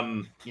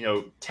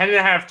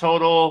 10.5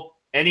 total.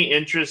 Any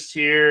interest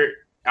here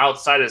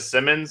outside of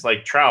Simmons,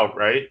 like Trout,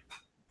 right?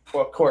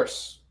 Well, of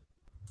course.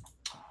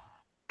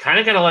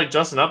 Kind of like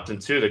Justin Upton,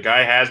 too. The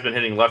guy has been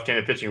hitting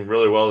left-handed pitching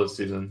really well this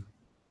season.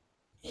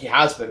 He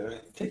has been. I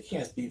think he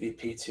has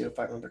BVP, too, if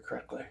I remember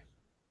correctly.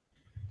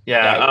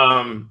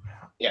 Yeah.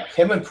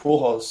 Him and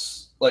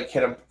Pujols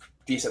hit him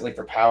decently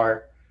for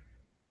power.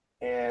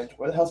 And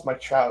where the hell's Mike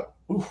Trout?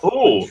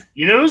 Oh,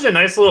 you know who's a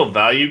nice little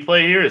value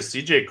play here is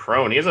CJ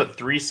Cron. He has a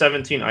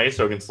 317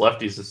 ISO against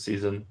lefties this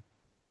season.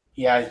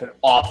 Yeah, he's been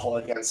awful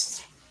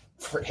against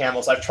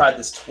Hamels. I've tried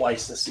this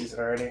twice this season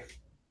already.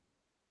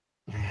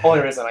 Only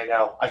reason I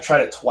know. I've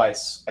tried it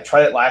twice. I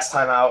tried it last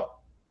time out.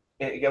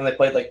 Again, they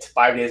played like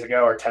 5 days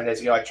ago or 10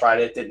 days ago. I tried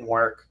it. Didn't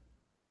work.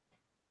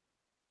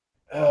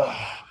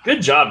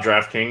 Good job,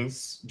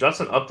 DraftKings.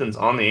 Justin Upton's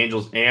on the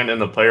Angels and in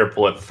the player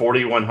pool at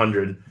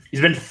 4,100.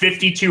 He's been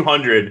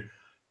 5,200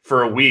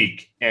 for a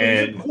week.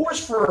 And of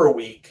course for a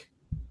week.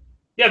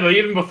 Yeah, but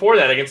even before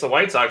that, against the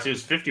White Sox, he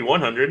was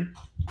 5,100.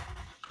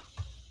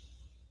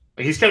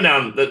 He's come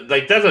down.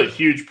 That's a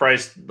huge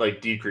price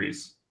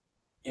decrease.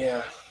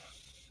 Yeah,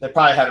 they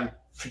probably had him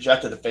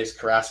projected to face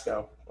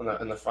Carrasco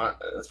in the front.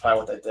 That's probably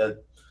what they did.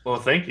 Well,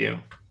 thank you.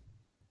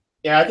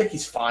 Yeah, I think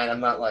he's fine.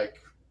 I'm not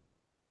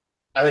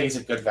I think he's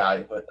a good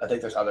value, but I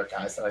think there's other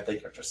guys that I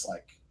think are just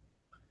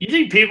You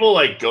think people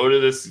go to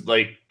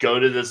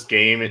this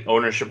game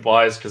ownership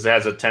wise because it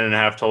has a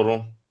 10.5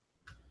 total?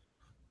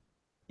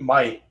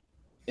 Might.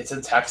 It's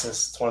in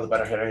Texas. It's one of the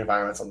better hitting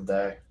environments on the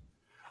day.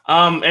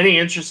 Any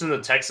interest in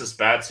the Texas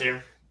bats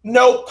here?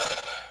 Nope.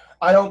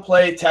 I don't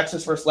play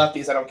Texas versus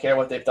lefties. I don't care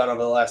what they've done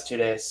over the last 2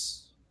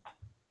 days.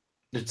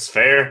 It's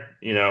fair.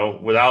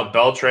 Without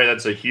Beltre,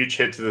 that's a huge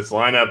hit to this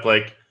lineup.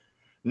 Like,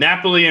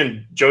 Napoli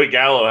and Joey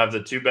Gallo have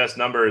the two best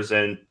numbers,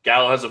 and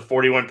Gallo has a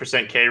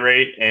 41% K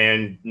rate,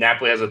 and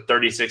Napoli has a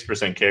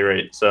 36% K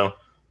rate. So,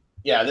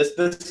 yeah,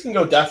 this can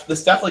go.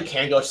 This definitely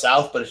can go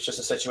south, but it's just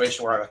a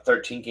situation where on a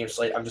 13-game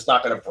slate, I'm just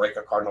not going to break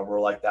a Cardinal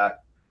rule like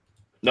that.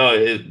 No,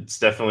 it's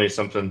definitely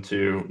something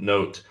to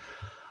note.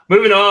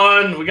 Moving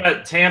on, we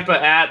got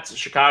Tampa at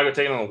Chicago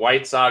taking on the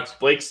White Sox.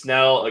 Blake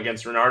Snell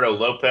against Reynaldo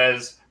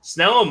Lopez.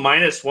 Snell a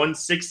minus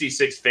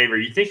 166 favor.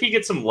 You think he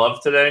gets some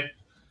love today?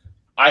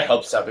 I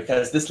hope so,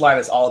 because this line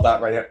is all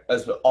about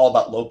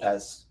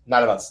Lopez,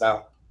 not about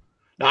Snell.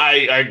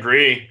 I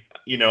agree.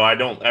 I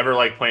don't ever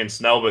like playing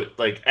Snell, but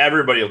like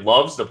everybody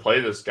loves to play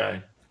this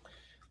guy.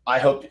 I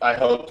hope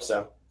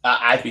so.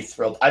 I'd be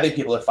thrilled. I think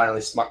people are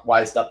finally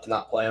wised up to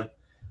not play him.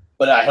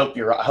 But I hope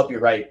you're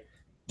right.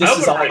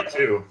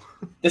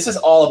 This is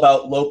all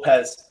about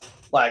Lopez.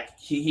 Like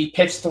he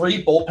pitched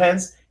 3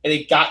 bullpens and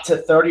he got to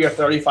 30 or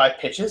 35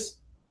 pitches.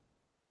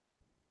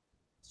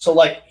 So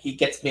like he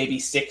gets maybe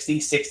 60,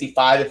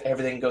 65 if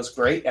everything goes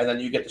great, and then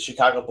you get the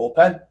Chicago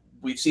bullpen.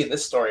 We've seen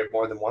this story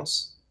more than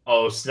once.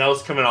 Oh,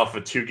 Snell's coming off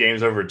of 2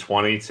 games over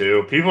 20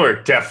 too. People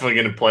are definitely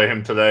going to play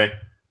him today.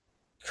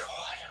 God.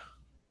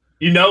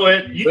 You know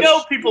it.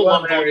 People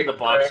love to look at the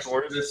box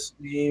scores.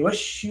 We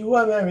wish you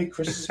a Merry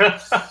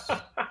Christmas.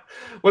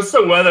 What's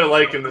the weather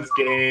like in this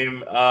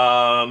game?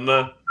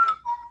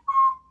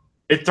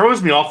 It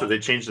throws me off that they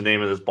changed the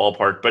name of this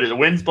ballpark, but the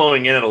wind's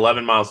blowing in at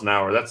 11 miles an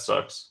hour. That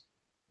sucks.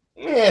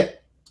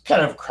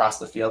 Kind of across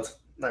the field.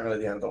 Not really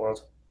the end of the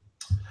world.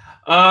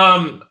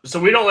 So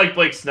we don't like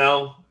Blake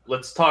Snell.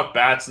 Let's talk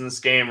bats in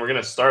this game. We're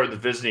going to start with the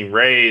visiting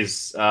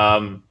Rays.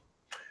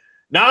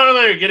 Not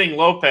only are they getting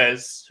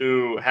Lopez,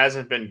 who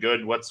hasn't been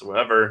good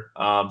whatsoever,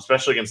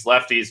 especially against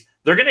lefties,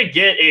 they're going to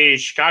get a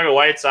Chicago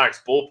White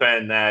Sox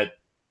bullpen that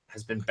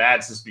has been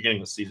bad since the beginning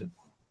of the season.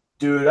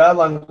 Dura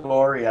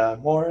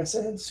Longoria,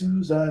 Morrison,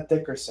 Souza,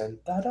 Dickerson.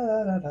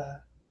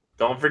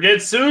 Don't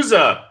forget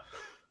Souza.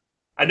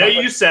 I know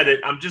you said it.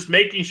 I'm just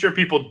making sure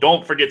people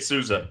don't forget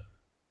Souza.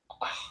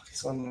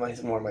 He's one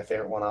of my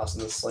favorite one-offs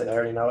in this slate. I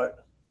already know it.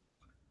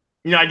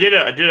 I did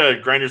a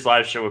Grinders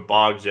Live show with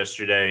Boggs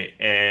yesterday,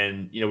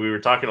 and we were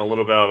talking a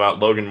little bit about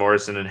Logan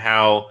Morrison and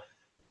how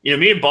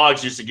me and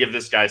Boggs used to give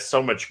this guy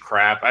so much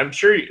crap. I'm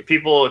sure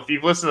people, if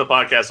you've listened to the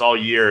podcast all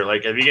year,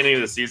 like at the beginning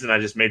of the season, I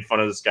just made fun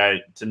of this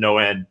guy to no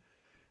end.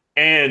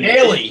 And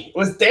daily. It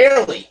was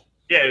daily.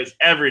 Yeah, it was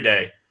every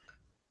day.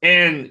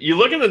 And you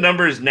look at the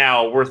numbers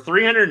now, we're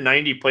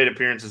 390 plate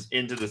appearances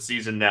into the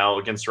season now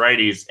against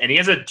righties, and he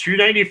has a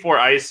 294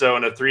 ISO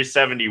and a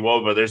 370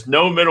 WOBA. There's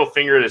no middle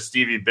finger to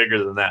Stevie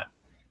bigger than that.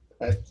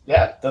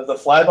 Yeah, the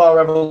fly ball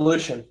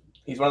revolution.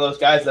 He's one of those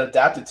guys that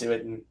adapted to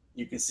it, and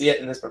you can see it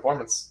in his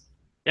performance.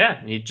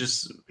 Yeah,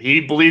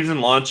 he believes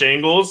in launch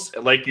angles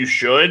like you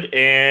should,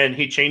 and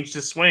he changed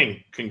his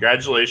swing.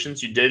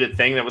 Congratulations, you did a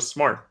thing that was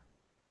smart.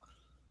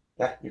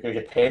 Yeah, you're going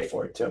to get paid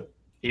for it, too.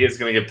 He is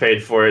going to get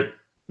paid for it.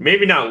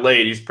 Maybe not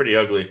late. He's pretty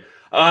ugly.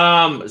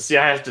 See,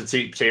 I have to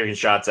keep taking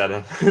shots at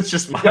him. It's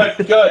just my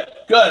good.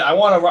 I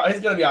want to.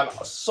 He's going to be on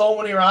so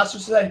many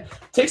rosters today.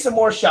 Take some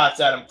more shots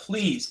at him,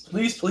 please.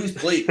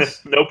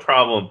 No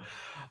problem.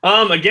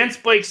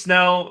 Against Blake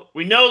Snell,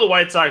 we know the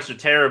White Sox are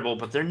terrible,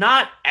 but they're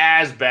not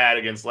as bad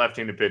against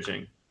left-handed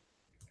pitching.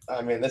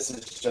 I mean, this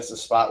is just a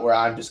spot where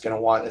I'm just going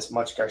to want as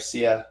much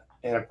Garcia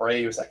and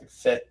Abreu as I can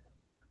fit.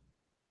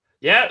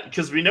 Yeah,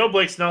 because we know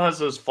Blake Snell has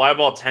those fly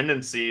ball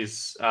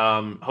tendencies.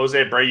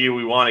 Jose Abreu,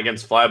 we want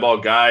against fly ball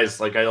guys.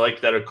 Like, I like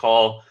that a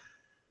call.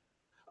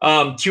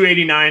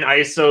 289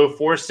 ISO,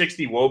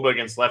 460 WOBA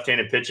against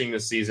left-handed pitching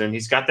this season.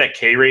 He's got that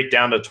K rate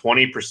down to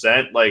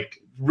 20%.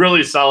 Like,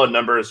 really solid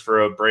numbers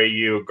for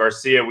Abreu.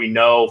 Garcia, we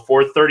know,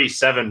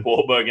 437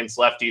 WOBA against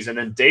lefties. And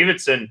then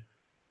Davidson,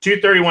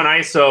 231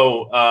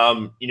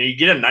 ISO. You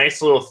get a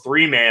nice little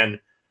 3-man.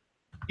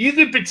 You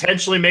could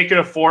potentially make it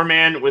a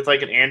 4-man with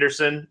like an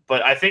Anderson,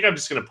 but I think I'm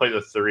just going to play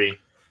the 3.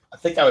 I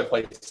think I would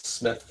play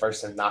Smith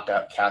first and knock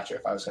out catcher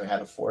if I was going to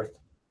have a 4th.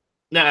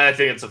 No, I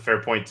think it's a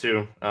fair point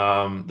too.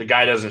 The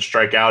guy doesn't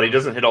strike out. He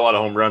doesn't hit a lot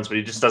of home runs, but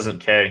he just doesn't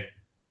K.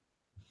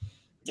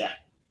 Yeah.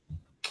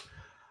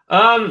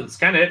 It's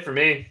kind of it for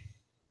me.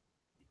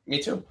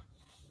 Me too.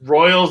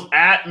 Royals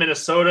at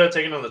Minnesota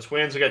taking on the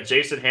Twins. We got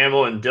Jason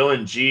Hamill and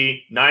Dylan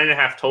G.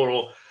 9.5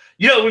 total.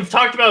 We've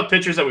talked about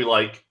pitchers that we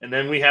like, and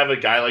then we have a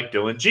guy like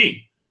Dylan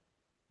G.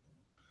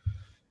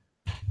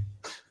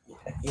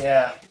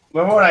 Yeah.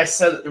 Remember when I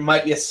said that there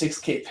might be a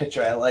 6K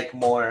pitcher I like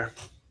more?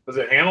 Was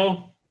it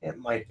Hamill? It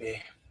might be.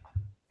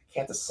 I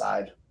can't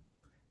decide.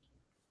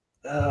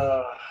 This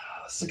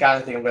is the guy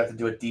I think I'm going to have to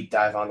do a deep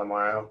dive on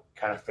tomorrow,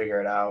 kind of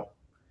figure it out.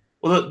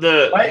 Well,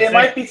 it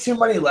might be too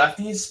many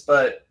lefties,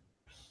 but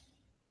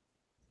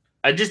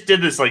I just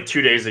did this like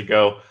 2 days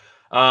ago.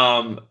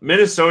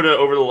 Minnesota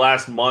over the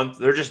last month,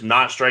 they're just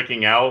not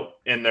striking out,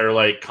 and their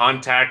like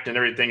contact and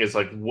everything is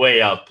like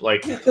way up.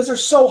 Like, because they're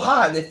so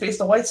hot and they face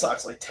the White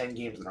Sox like 10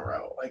 games in a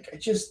row. Like,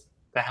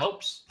 that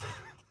helps.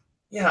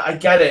 Yeah, I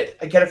get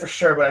it for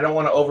sure, but I don't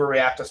want to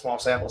overreact to small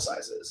sample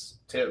sizes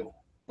too.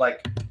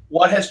 Like,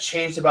 what has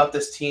changed about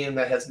this team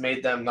that has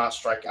made them not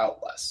strike out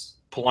less?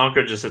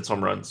 Polanco just hits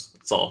home runs.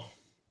 That's all.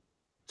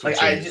 But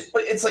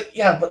it's like,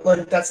 yeah, but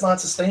like that's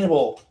not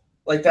sustainable.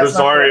 Like that's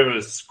Rosario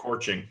is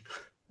scorching.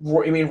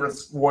 You mean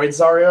Roy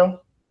Zario?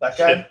 That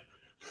guy?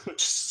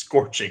 Just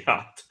scorching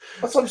hot.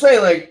 That's what I'm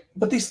saying. Like,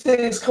 but these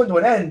things come to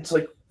an end.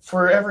 Like,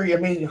 for every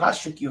amazing hot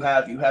streak you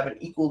have an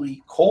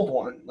equally cold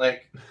one.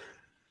 Like,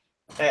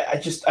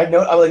 I know,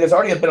 like, there's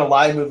already been a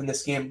live move in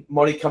this game.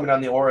 Modi coming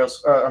on the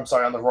Royals,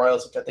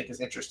 which I think is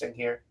interesting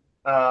here.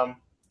 Kind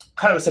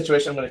of a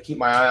situation I'm going to keep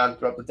my eye on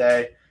throughout the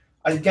day.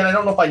 Again, I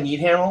don't know if I need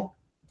Hamill,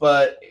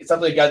 but it's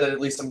definitely a guy that at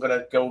least I'm going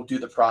to go do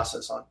the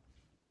process on.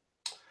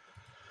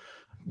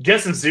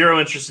 Guessing zero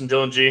interest in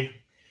Dylan G.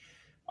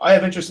 I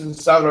have interest in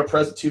Salvador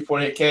Perez at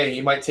 2.8K.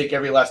 He might take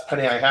every last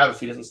penny I have if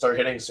he doesn't start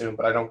hitting soon,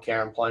 but I don't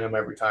care. I'm playing him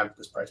every time at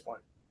this price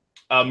point.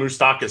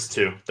 Moustakas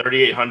too,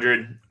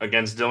 3,800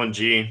 against Dylan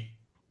G.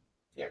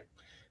 Yeah,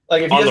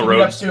 like if he doesn't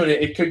beat up soon,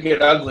 it could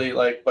get ugly.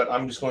 Like, but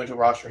I'm just going to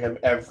roster him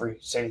every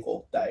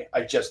single day.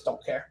 I just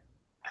don't care.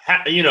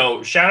 You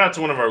know, shout out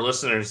to one of our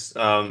listeners.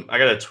 I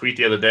got a tweet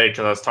the other day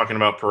because I was talking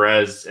about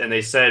Perez, and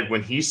they said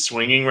when he's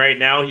swinging right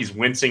now, he's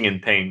wincing in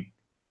pain.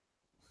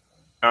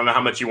 I don't know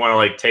how much you want to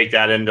like take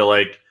that into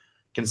like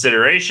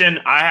consideration.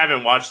 I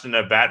haven't watched an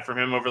at bat from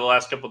him over the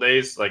last couple of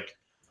days. Like,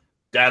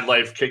 dad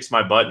life kicks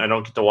my butt, and I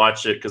don't get to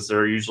watch it because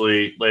they're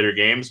usually later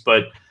games.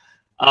 But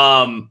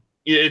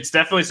it's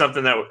definitely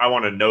something that I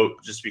want to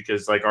note, just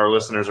because like our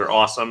listeners are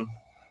awesome.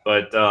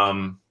 But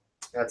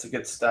that's a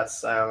good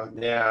stats.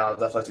 Yeah, I'll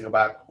definitely have to go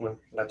back. I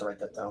have to write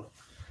that down.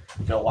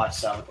 Go watch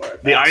Salvador.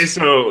 The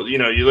ISO. You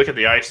know, you look at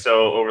the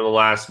ISO over the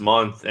last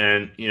month,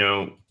 and you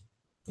know.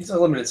 He's a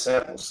limited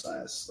sample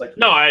size. Like,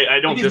 no,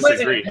 I don't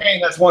disagree.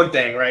 That's one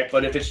thing, right?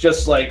 But if it's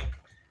just like,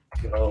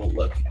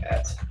 look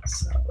at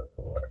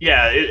Salvador.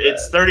 Yeah,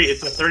 it's 30.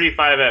 It's a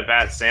 35 at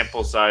bat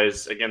sample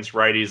size against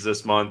righties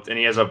this month, and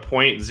he has a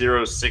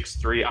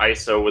 .063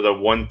 ISO with a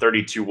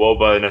 132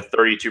 WOBA and a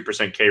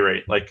 32% K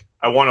rate. Like,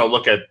 I want to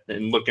look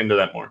into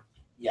that more.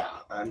 Yeah,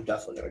 I'm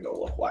definitely gonna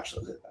go watch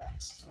those at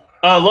bats.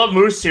 Love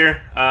Moose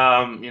here.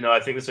 I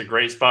think it's a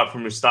great spot for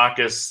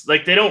Moustakas.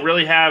 Like, they don't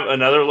really have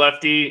another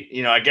lefty.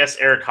 You know, I guess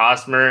Eric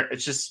Hosmer.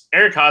 It's just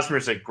Eric Hosmer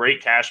is a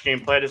great cash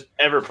game play. Just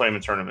ever play him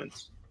in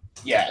tournaments.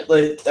 Yeah,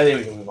 I think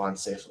we can move on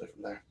safely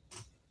from there.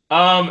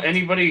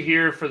 Anybody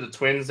here for the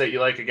Twins that you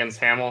like against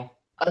Hamill?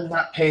 I'm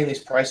not paying these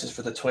prices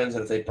for the Twins,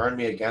 and if they burn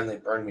me again, they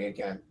burn me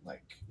again.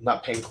 Like, I'm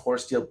not paying core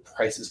steel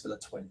prices for the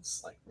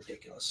Twins. Like,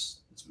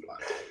 ridiculous. Let's move on.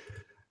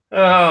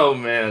 Oh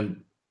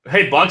man.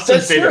 Hey, Buxton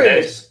stayed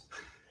ahead.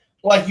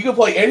 Like, you can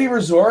play Eddie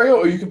Rosario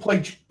or you can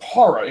play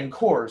Parra in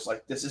cores.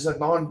 Like, this isn't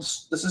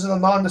a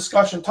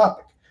non-discussion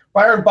topic.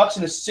 Byron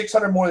Buxton is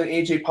 600 more than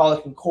AJ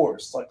Pollock in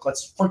cores. Like,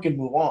 let's freaking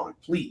move on,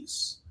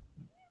 please.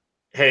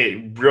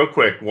 Hey, real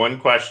quick, one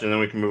question, and then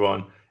we can move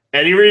on.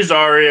 Eddie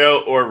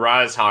Rosario or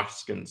Raz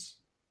Hoskins?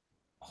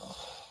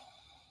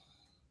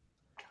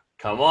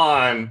 Come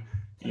on.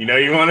 You know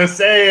you want to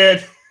say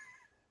it.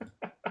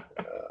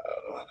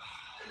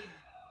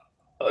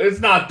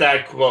 It's not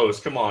that close.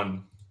 Come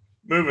on.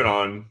 Moving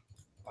on.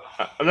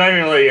 I'm not even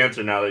going to let you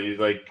answer now that you,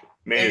 like,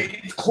 made it.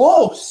 It's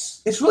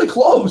close. It's really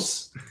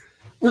close.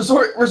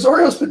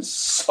 Rosario's been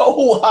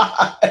so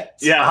hot.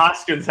 Yeah,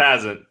 Hoskins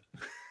hasn't.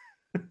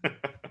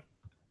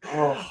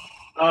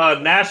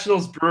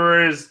 Nationals,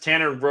 Brewers,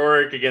 Tanner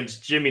Roark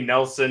against Jimmy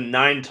Nelson.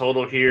 9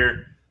 total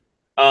here.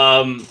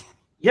 You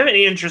have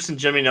any interest in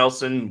Jimmy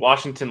Nelson?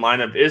 Washington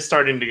lineup is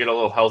starting to get a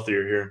little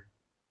healthier here.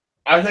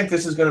 I think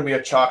this is going to be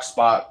a chalk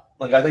spot.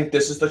 Like, I think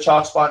this is the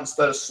chalk spot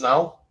instead of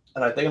Snell,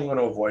 and I think I'm going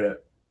to avoid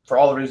it for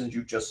all the reasons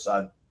you just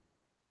said.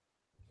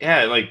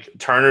 Yeah, like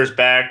Turner's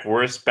back,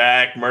 Worth's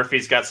back,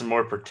 Murphy's got some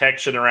more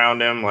protection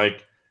around him.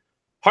 Like,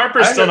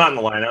 Harper's still not in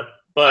the lineup,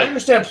 but I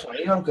understand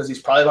playing him because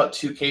he's probably about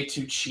 2K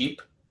too cheap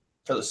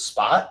for the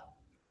spot.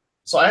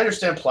 So I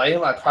understand playing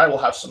him. I probably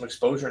will have some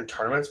exposure in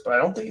tournaments, but I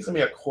don't think he's going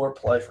to be a core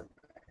play for me.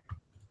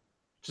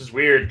 Which is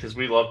weird because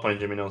we love playing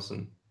Jimmy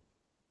Nelson.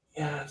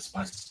 Yeah, the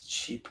spot's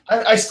cheap.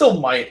 I still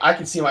might. I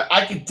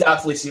could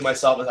definitely see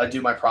myself as I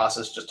do my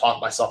process, just talk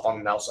myself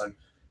on Nelson.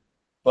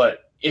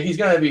 But if he's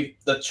going to be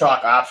the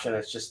chalk option,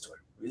 it's just, do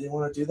I really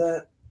want to do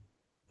that?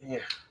 Yeah.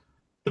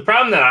 The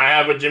problem that I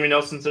have with Jimmy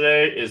Nelson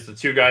today is the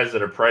 2 guys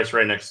that are priced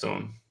right next to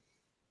him.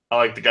 I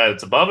like the guy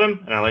that's above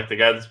him, and I like the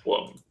guy that's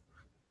below him.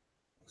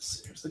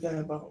 Who's the guy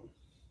above him?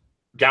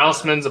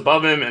 Gausman's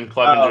above him, and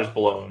Clevenger's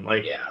below him.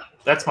 Like, yeah,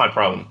 that's my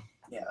problem.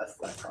 Yeah, that's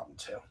my problem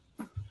too.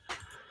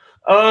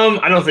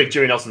 I don't think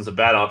Jimmy Nelson's a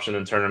bad option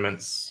in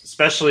tournaments,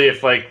 especially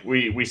if like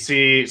we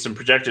see some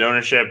projected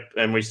ownership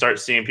and we start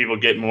seeing people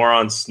get more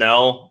on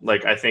Snell.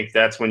 Like, I think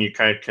that's when you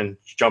kind of can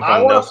jump on.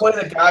 I want to play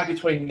the guy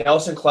between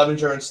Nelson,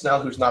 Clevenger, and Snell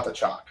who's not the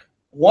chalk.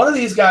 One of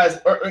these guys,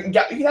 or you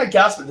can add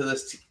Gausman to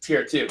this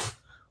tier too.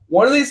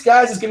 One of these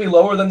guys is going to be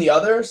lower than the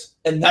others,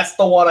 and that's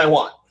the one I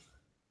want.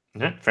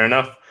 Yeah, fair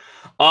enough.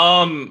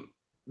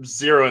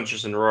 Zero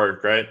interest in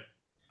Roark, right?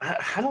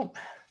 I don't.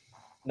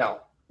 No,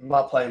 I'm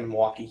not playing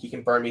Milwaukee. He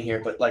can burn me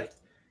here, but like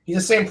he's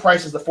the same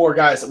price as the 4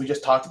 guys that we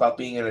just talked about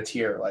being in a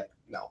tier. Like,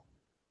 no.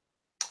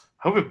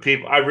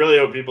 I really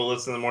hope people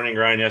listened to the morning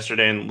grind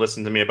yesterday and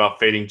listened to me about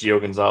fading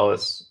Gio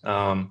Gonzalez.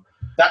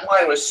 That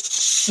line was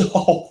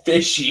so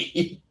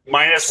fishy.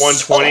 Minus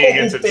 120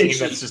 against a team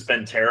that's just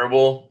been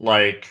terrible.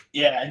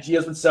 Yeah, and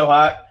Gio's been so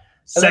hot.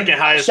 Second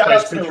highest shout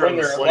out priced to the pitcher on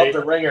the Ringer. I slate. love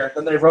the Ringer.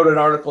 Then they wrote an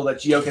article that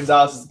Gio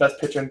Gonzalez is the best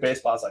pitcher in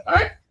baseball. I was like, all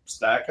right,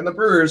 stacking the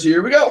Brewers.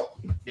 Here we go.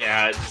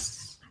 Yeah,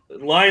 the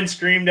line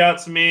screamed out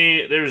to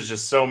me. There was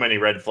just so many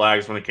red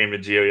flags when it came to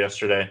Gio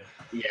yesterday.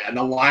 Yeah, and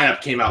the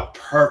lineup came out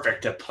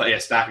perfect to play a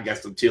stack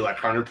against them too. Like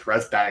Hunter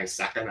Perez batting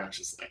second. I was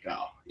just like,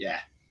 oh yeah,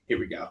 here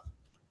we go.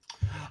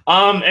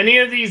 Any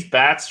of these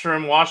bats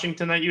from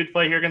Washington that you would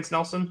play here against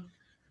Nelson?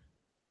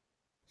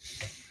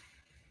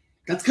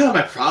 That's kind of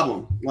my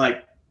problem.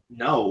 Like,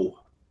 no.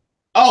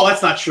 Oh,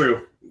 that's not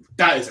true.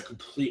 That is a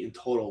complete and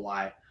total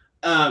lie.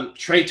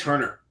 Trey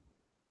Turner.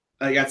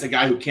 That's a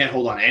guy who can't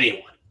hold on to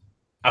anyone.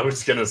 I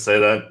was gonna say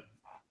that.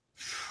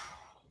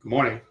 Good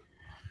morning.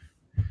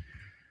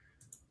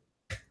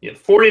 Yeah,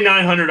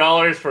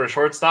 $4,900 for a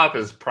shortstop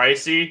is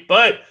pricey,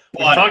 but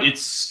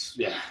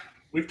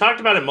we've talked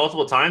about it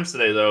multiple times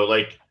today, though.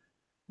 Like,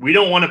 we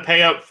don't want to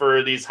pay up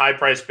for these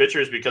high-priced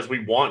pitchers because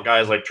we want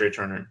guys like Trey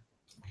Turner.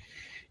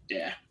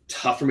 Yeah,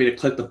 tough for me to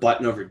click the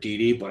button over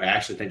Didi, but I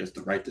actually think it's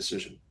the right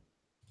decision.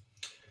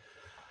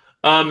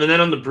 And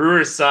then on the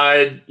Brewers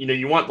side,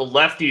 you want the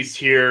lefties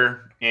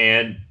here,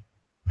 and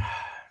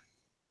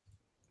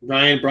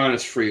Ryan Braun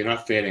is free. You're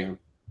not fading him.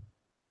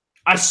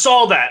 I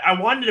saw that. I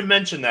wanted to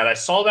mention that. I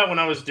saw that when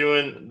I was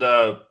doing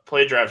the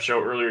play draft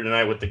show earlier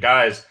tonight with the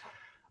guys.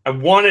 I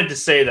wanted to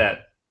say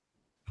that.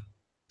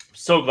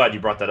 So glad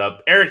you brought that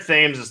up. Eric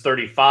Thames is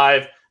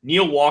 35.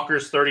 Neil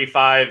Walker's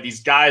 35.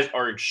 These guys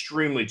are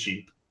extremely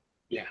cheap.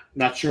 Yeah,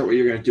 not sure what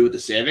you're going to do with the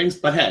savings,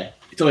 but hey,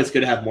 it's always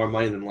good to have more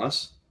money than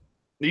less.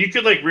 You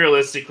could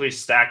realistically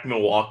stack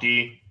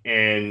Milwaukee,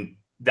 and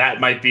that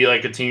might be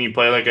like a team you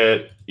play like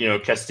a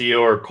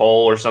Castillo or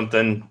Cole or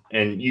something,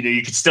 and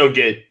you could still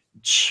get.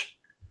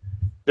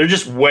 They're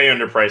just way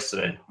underpriced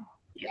today.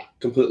 Yeah,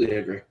 completely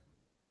agree.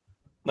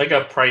 Like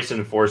a price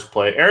enforced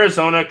play.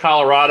 Arizona,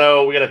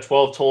 Colorado, we got a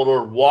 12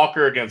 total.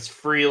 Walker against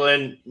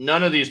Freeland.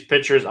 None of these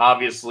pitchers,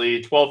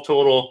 obviously. 12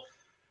 total.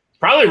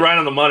 Probably right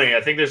on the money.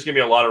 I think there's going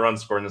to be a lot of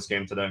runs scored in this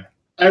game today.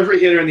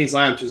 Every hitter in these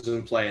lineups is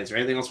in play. Is there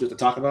anything else we have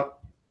to talk about?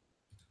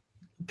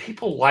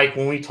 People like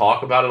when we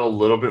talk about it a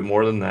little bit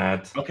more than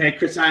that. Okay,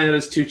 Chris Iannetta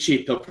is too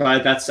cheap. He'll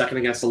probably bat second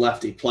against the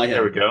lefty. Play him.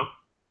 There we go.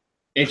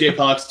 AJ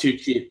Pollock's too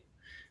cheap.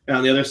 And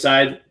on the other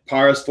side,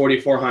 Parra's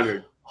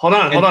 4,400. Hold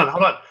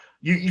on.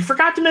 You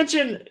forgot to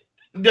mention,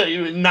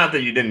 not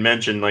that you didn't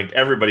mention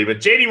everybody, but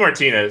JD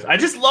Martinez. I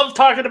just love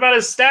talking about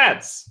his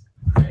stats.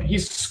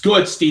 He's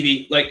good,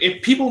 Stevie.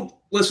 If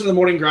people listen to the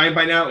morning grind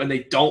by now and they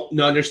don't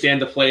understand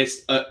to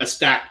place a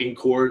stack in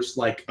cores,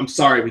 I'm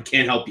sorry, we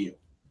can't help you.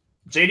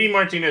 JD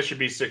Martinez should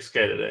be 6K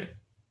today.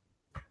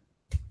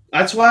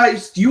 That's why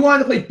you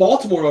wanted to play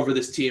Baltimore over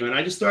this team, and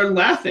I just started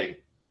laughing.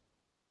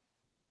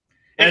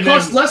 It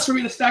costs less for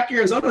me to stack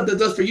Arizona than it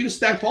does for you to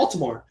stack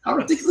Baltimore. How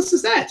ridiculous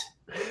is that?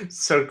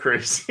 So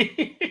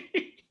crazy.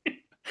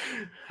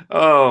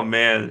 Oh,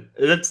 man.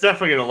 That's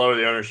definitely going to lower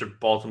the ownership of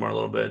Baltimore a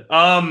little bit.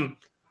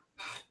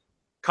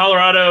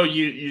 Colorado,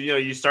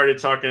 you started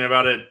talking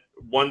about it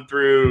 1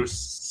 through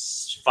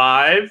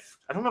 5.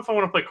 I don't know if I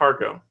want to play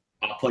Cargo.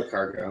 I'll play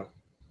Cargo.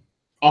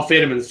 I'll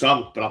fade him in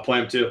some, but I'll play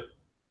him too.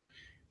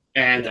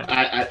 And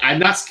yeah. I'm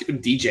not skipping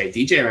DJ.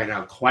 DJ right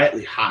now,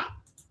 quietly hot.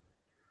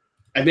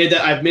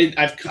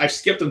 I've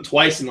skipped him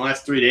twice in the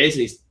last 3 days,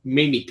 and he's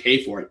made me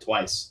pay for it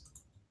twice.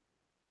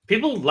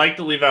 People like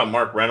to leave out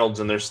Mark Reynolds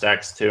in their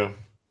stacks too.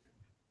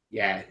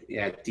 Yeah,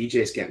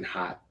 DJ's getting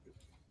hot.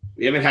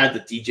 We haven't had the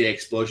DJ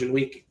explosion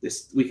week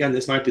this weekend.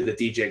 This might be the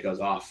DJ goes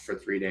off for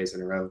 3 days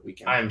in a row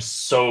weekend. I'm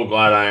so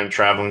glad I am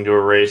traveling to a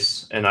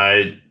race, and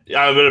I'm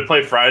going to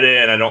play Friday,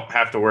 and I don't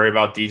have to worry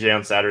about DJ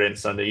on Saturday and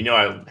Sunday.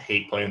 I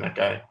hate playing that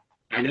guy.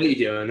 I know you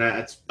do, and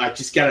I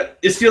just got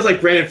it. This feels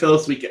like Brandon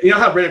Phillips weekend. You know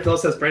how Brandon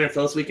Phillips has Brandon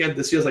Phillips weekend?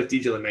 This feels like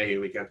DJ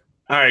LeMahieu weekend.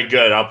 All right,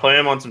 good. I'll play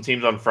him on some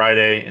teams on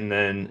Friday, and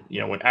then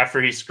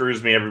after he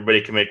screws me, everybody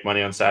can make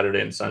money on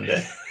Saturday and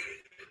Sunday.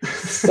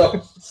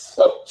 so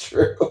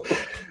true.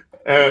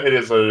 It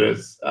is what it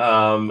is.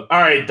 All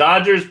right,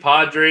 Dodgers,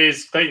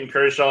 Padres, Clayton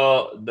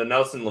Kershaw, the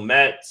Nelson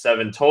Lamet,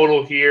 7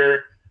 total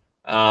here.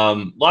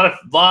 Lot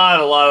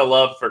of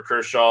love for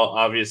Kershaw.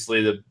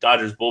 Obviously, the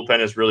Dodgers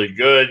bullpen is really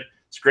good.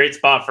 It's a great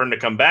spot for him to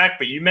come back.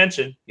 But you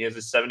mentioned he has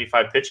a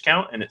 75 pitch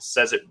count, and it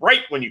says it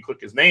right when you click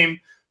his name.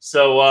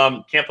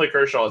 So can't play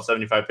Kershaw at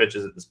 75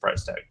 pitches at this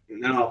price tag.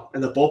 No,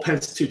 and the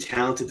bullpen's too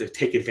talented to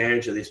take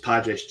advantage of these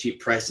Padres cheap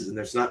prices, and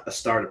there's not a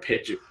star to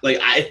pitch.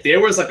 If there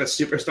was a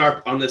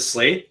superstar on this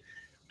slate,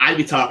 I'd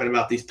be talking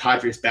about these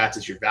Padres bats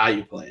as your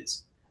value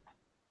plays.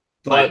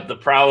 But the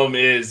problem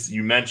is,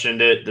 you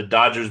mentioned it, the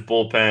Dodgers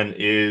bullpen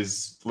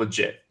is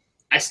legit.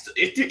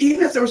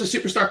 Even if there was a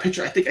superstar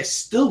pitcher, I think I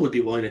still would be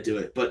willing to do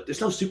it. But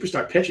there's no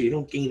superstar pitcher. You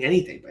don't gain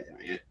anything by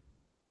doing it.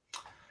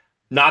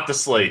 Not the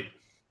slate.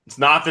 It's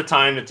not the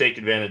time to take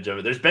advantage of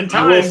it. There's been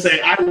I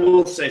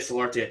will times. say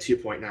Solarte at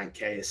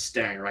 2.9K is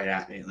staring right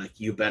at me like,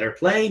 you better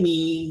play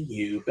me.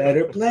 You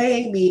better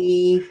play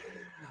me.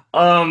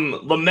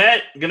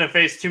 Lamet gonna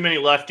face too many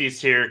lefties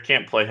here.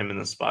 Can't play him in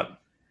this spot.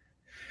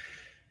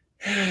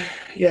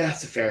 Yeah,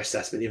 it's a fair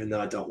assessment, even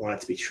though I don't want it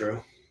to be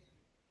true.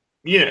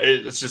 Yeah,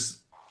 it's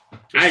just.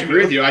 I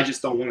agree with you. I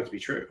just don't want it to be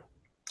true.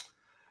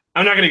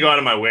 I'm not gonna go out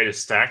of my way to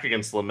stack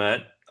against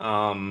Lamet.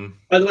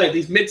 By the way,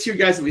 these mid-tier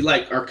guys that we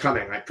like are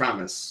coming. I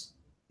promise.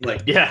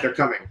 Like, Yeah. they're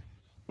coming.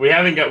 We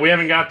haven't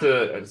got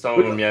to some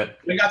of them yet.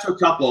 We got to a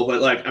couple,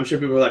 but like, I'm sure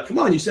people are like, "Come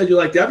on, you said you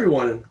liked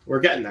everyone." And we're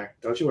getting there.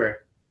 Don't you worry.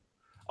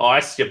 Oh, I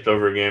skipped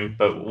over a game,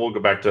 but we'll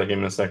go back to that game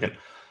in a second.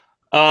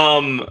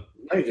 No,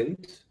 you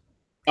didn't.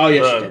 Oh,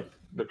 yes, you did.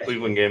 The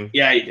Cleveland game.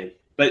 Yeah, you did.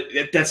 But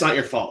that's not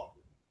your fault.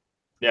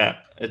 Yeah,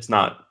 it's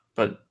not,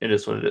 but it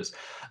is what it is.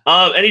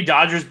 Any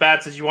Dodgers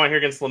bats that you want here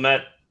against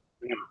Lamet?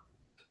 No.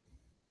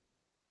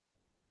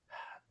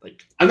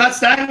 Like, I'm not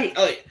stacking.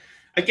 Like,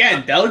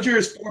 again, Bellinger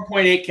is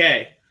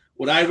 4.8K.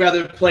 Would I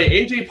rather play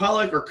AJ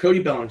Pollock or Cody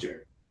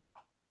Bellinger?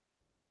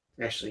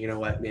 Actually, you know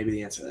what? Maybe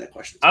the answer to that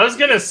question. I was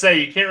gonna say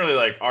you can't really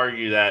like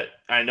argue that.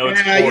 I know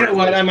it's. Yeah, you know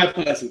what? I might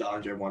play some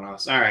Bellinger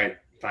one-offs. All right,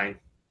 fine.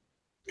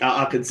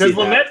 I'll concede. Does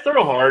Lamet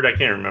throw hard? I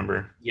can't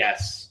remember.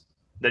 Yes.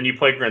 Then you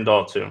play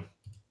Grandal too.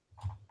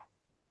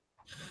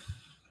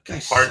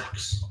 Guys,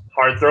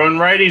 Hard throwing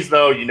righties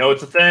though. You know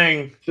it's a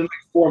thing. it's been like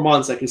 4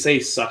 months. I can say he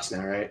sucks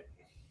now, right?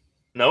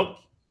 Nope.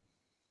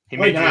 He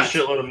Why made you a not?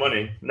 shitload of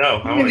money. No,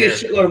 I He want made to me a hear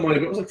it. shitload of money,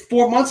 but it was like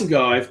 4 months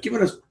ago. I've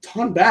given a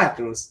ton back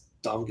on this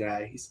dumb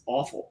guy. He's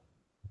awful.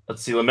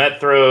 Let's see. Lamet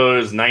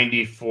throws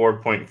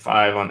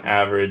 94.5 on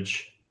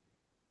average.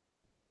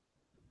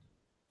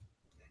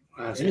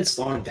 Wow, is it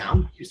slowing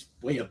down? He was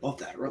way above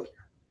that earlier.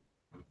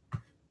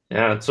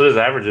 Yeah, that's what his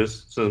average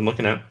is. So I'm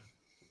looking at.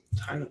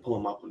 Time to pull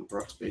him up in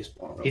Brooks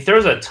baseball. He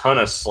throws a ton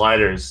of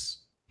sliders,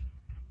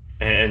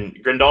 and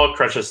Grandal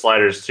crushes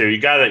sliders too. You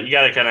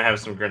gotta kind of have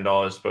some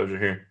Grandal exposure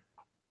here.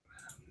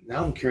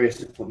 Now I'm curious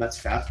if Lamet's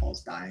fastball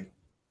is dying.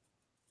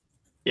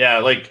 Yeah,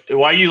 like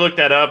while you look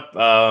that up,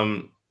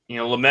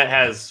 Lamet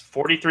has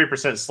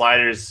 43%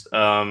 sliders,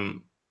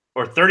 or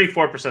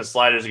 34%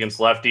 sliders against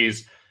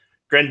lefties.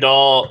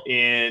 Grandal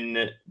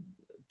in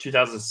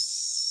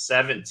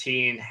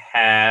 2017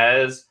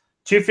 has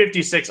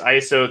 256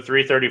 ISO,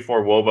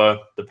 334 WOBA.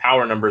 The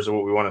power numbers are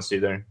what we want to see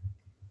there.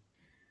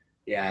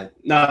 Yeah,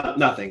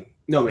 nothing.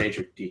 No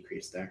major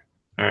decrease there.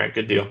 All right,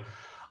 good deal.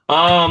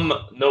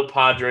 No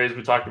Padres.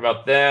 We talked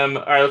about them.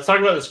 All right, let's talk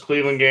about this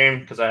Cleveland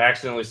game because I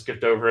accidentally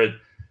skipped over it.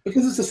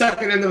 Because it's the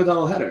second end of a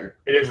doubleheader.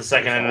 It is the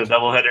second end of the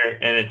doubleheader,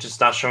 and it's just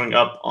not showing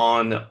up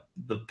on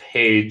the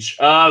page.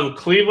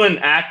 Cleveland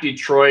at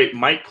Detroit.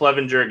 Mike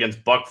Clevenger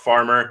against Buck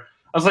Farmer.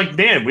 I was like,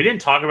 man, we didn't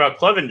talk about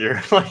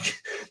Clevenger.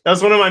 Like, that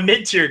was one of my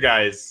mid-tier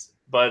guys.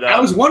 But I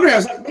was wondering. I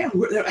was like, man,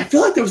 I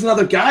feel like there was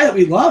another guy that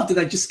we loved, and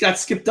I just got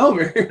skipped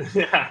over.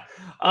 yeah.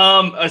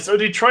 So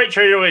Detroit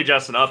traded away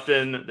Justin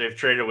Upton. They've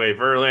traded away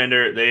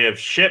Verlander. They have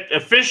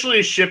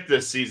officially shipped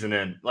this season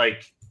in.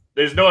 Like,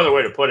 there's no other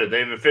way to put it.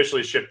 They've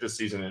officially shipped this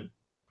season in.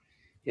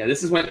 Yeah,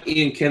 this is when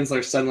Ian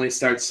Kinsler suddenly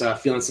starts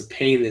feeling some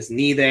pain in his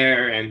knee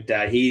there, and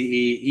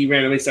he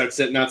randomly starts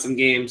sitting out some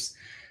games.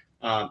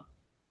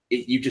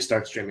 You just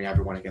start streaming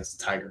everyone against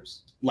the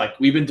Tigers. Like,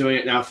 we've been doing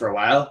it now for a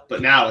while,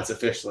 but now it's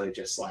officially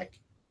just like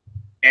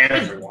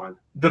everyone.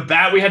 The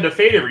bat we had to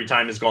fade every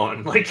time is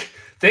gone. Like,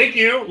 thank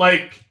you.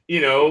 Like,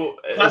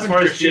 as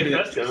far as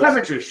GFS goes.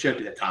 Clevenger should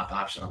be the top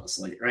option on the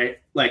slate, right?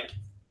 Like,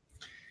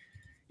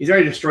 he's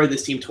already destroyed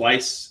this team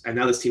twice, and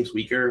now this team's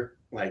weaker.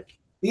 Like,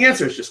 the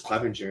answer is just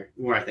Clevenger.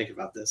 The more I think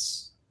about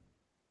this,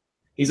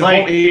 he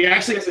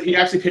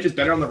actually pitches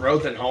better on the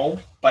road than home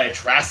by a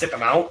drastic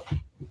amount.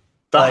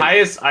 The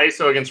highest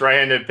ISO against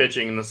right-handed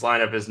pitching in this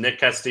lineup is Nick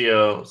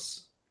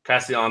Castellanos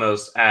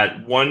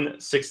at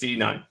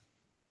 169.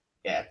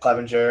 Yeah,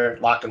 Clevenger,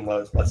 lock and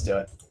load. Let's do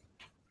it.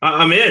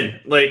 I'm in.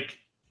 Like,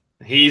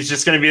 he's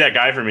just going to be that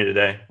guy for me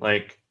today.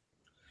 Like,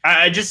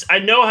 I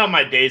know how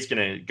my day's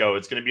going to go.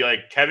 It's going to be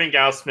like Kevin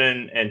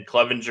Gausman and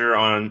Clevenger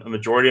on a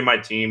majority of my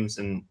teams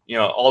and,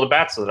 all the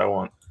bats that I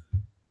want.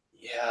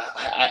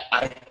 Yeah,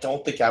 I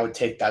don't think I would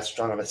take that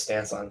strong of a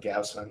stance on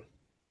Gausman.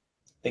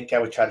 I think I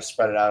would try to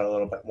spread it out a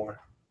little bit more.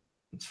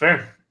 It's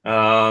fair.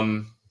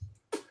 I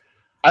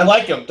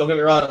like him. Don't get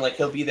me wrong. Like,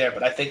 he'll be there,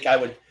 but I think I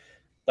would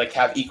like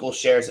have equal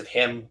shares of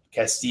him,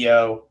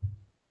 Castillo,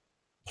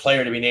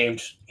 player to be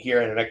named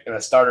here in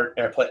a starter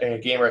in a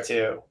game or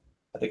two.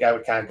 I think I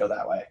would kind of go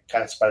that way,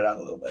 kind of spread it out a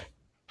little bit.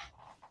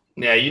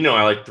 Yeah,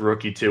 I like the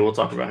rookie too. We'll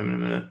talk about him in a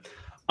minute.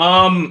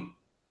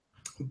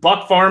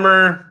 Buck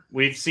Farmer,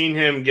 we've seen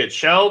him get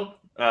shelled.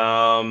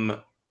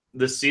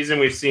 This season,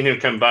 we've seen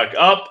him come back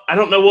up. I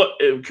don't know what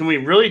 – can we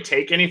really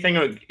take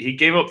anything? He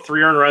gave up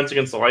 3 earned runs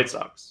against the White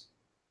Sox.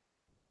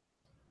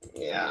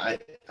 Yeah,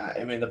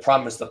 I mean, the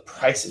problem is the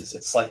prices.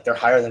 It's like they're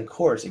higher than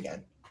Coors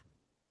again.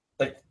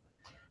 Like,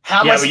 how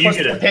am I supposed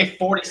to pay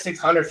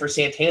 $4,600 for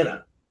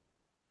Santana?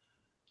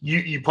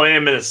 You play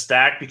him in a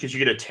stack because you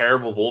get a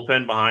terrible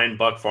bullpen behind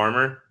Buck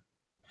Farmer?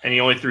 And he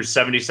only threw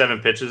 77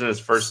 pitches in his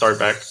first start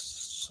back.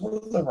 So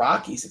the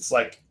Rockies,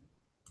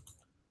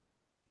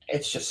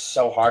 it's just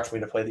so hard for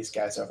me to play these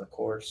guys over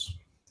course.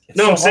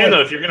 I'm saying,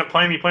 though, if you're going to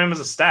play him, you play him as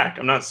a stack.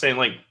 I'm not saying,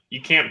 like,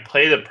 you can't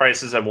play the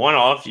prices at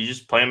one-off. You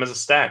just play him as a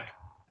stack.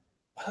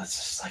 It's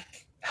just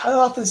like, how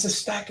often is this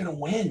stack going to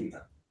win?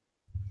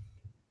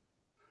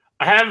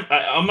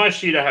 On my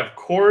sheet, I have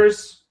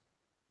Coors,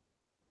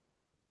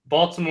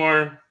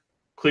 Baltimore,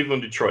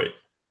 Cleveland, Detroit.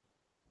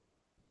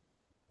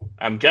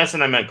 I'm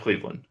guessing I meant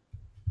Cleveland.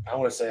 I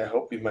want to say I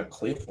hope you meant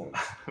Cleveland.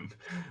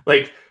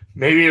 Like,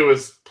 maybe it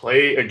was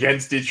play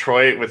against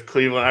Detroit with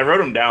Cleveland. I wrote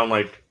them down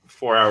like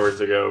 4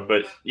 hours ago.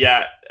 But,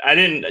 yeah, I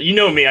didn't – you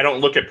know me. I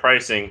don't look at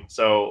pricing.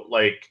 So,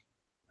 like,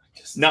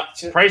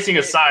 pricing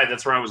aside,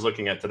 that's where I was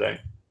looking at today.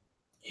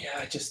 Yeah,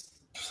 I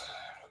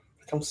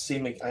don't see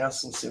me. I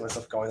also don't see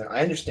myself going there.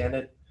 I understand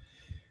it.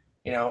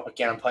 You know,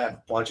 again, I'm playing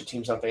a bunch of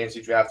teams on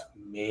fantasy draft.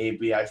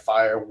 Maybe I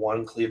fire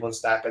one Cleveland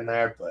stack in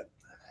there, but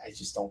I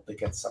just don't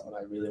think it's something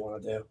I really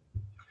want to do.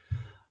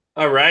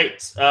 All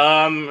right.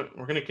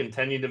 We're going to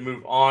continue to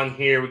move on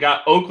here. We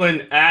got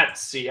Oakland at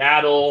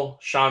Seattle.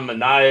 Sean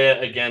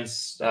Manaea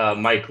against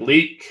Mike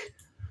Leake.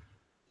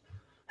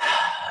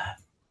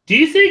 Do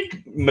you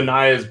think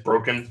Manaea is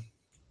broken?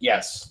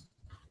 Yes.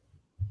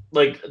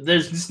 Like,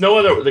 there's just no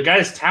other – the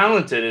guy's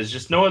talented. There's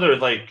just no other,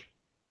 like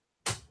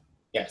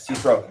 – Yes,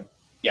 he's broken.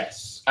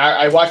 Yes.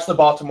 I watched the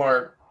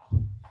Baltimore,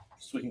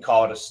 so we can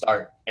call it a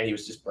start, and he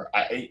was just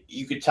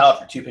you could tell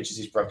after 2 pitches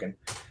he's broken.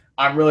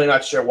 I'm really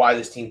not sure why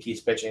this team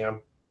keeps pitching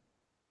him.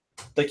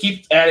 They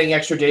keep adding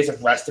extra days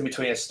of rest in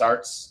between his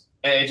starts,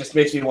 and it just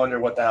makes me wonder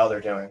what the hell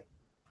they're doing.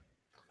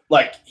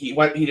 Like, he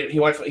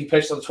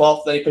pitched on the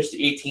 12th, then he pitched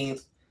the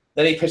 18th,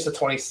 then he pitched the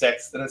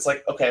 26th, and it's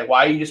like, okay,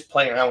 why are you just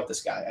playing around with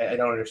this guy? I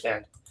don't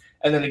understand.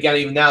 And then again,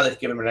 even now they've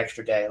given him an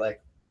extra day.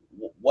 Like,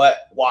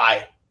 what?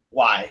 Why?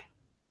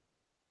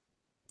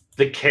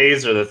 The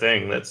Ks are the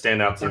thing that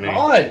stand out to me. They're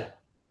gone.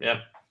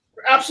 Yep.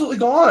 They're absolutely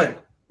gone.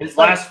 His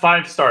last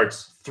 5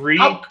 starts, 3,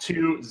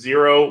 2,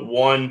 0,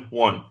 1,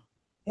 1.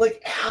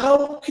 Like,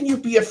 how can you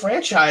be a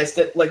franchise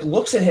that, like,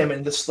 looks at him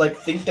and just, like,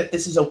 think that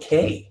this is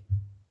okay?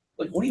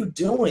 Like, what are you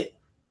doing?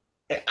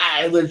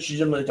 I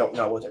legitimately don't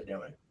know what they're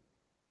doing.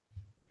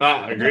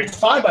 I agree. It's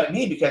fine by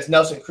me because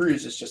Nelson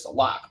Cruz is just a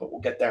lock, but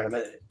we'll get there in a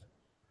minute.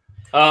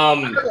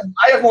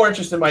 I have more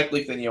interest in Mike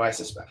Leake than you, I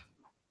suspect.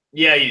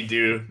 Yeah, you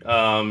do.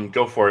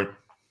 Go for it.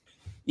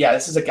 Yeah,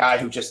 this is a guy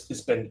who just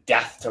has been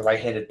death to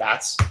right-handed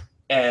bats,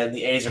 and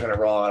the A's are going to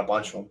roll out a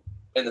bunch of them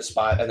in the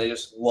spot, and they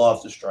just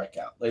love to strike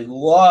out. They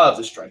love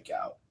to strike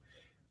out.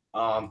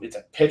 It's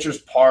a pitcher's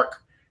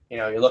park. You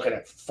know, you're looking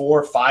at 4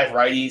 or 5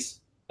 righties,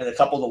 and a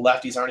couple of the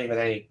lefties aren't even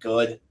any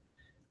good.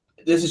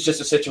 This is just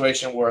a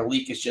situation where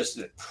Leake is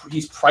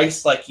he's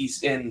priced like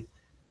he's in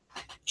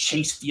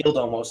Chase Field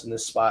almost in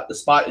this spot. The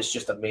spot is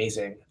just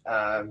amazing.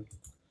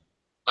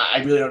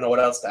 I really don't know what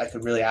else I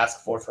could really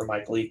ask for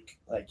Mike Leake.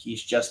 Like,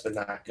 he's just been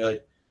that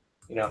good.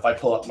 You know, if I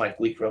pull up Mike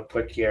Leake real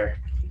quick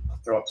here, I'll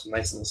throw up some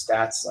nice little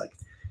stats. Like,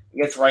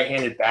 against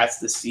right-handed bats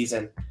this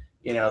season,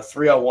 you know,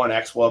 301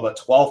 xWOB, a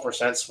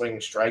 12% swing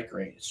and strike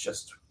rate. It's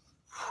just,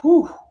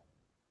 whew.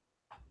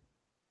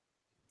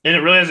 And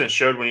it really hasn't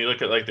showed when you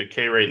look at, like, the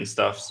K rate and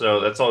stuff,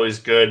 so that's always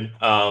good.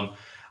 I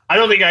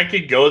don't think I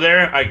could go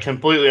there. I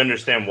completely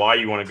understand why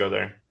you want to go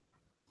there.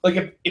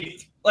 Like,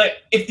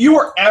 if you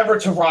were ever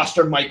to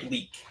roster Mike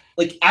Leake,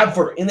 like,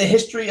 ever in the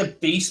history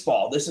of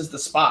baseball, this is the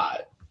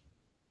spot.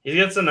 He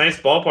gets a nice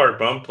ballpark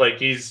bump. Like,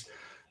 he's,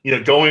 you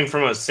know, going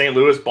from a St.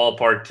 Louis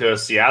ballpark to a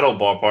Seattle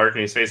ballpark,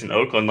 and he's facing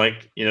Oakland.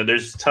 Like, you know,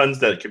 there's tons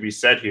that could be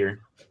said here.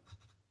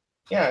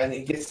 Yeah, and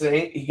he gets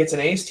an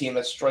A's team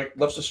that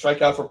loves to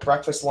strike out for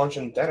breakfast, lunch,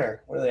 and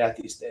dinner. What are they at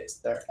these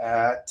days? They're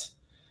at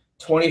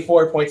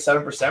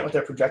 24.7% with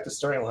their projected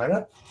starting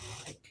lineup.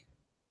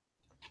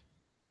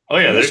 Oh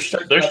yeah,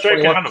 they're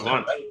striking out a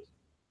bunch.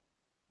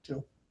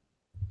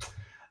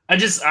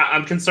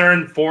 I'm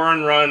concerned. 4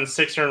 earned runs,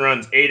 6 earned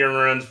runs, 8 earned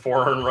runs,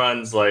 4 earned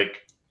runs.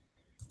 Like,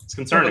 it's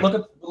concerning.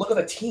 Look at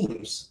the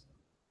teams.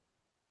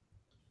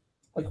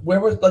 Like,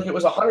 it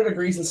was 100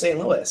 degrees in St.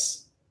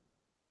 Louis.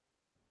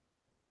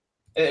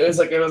 And it was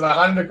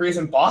 100 degrees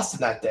in Boston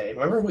that day.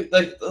 Remember,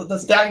 the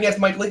stack against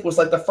Mike Leake was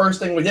like the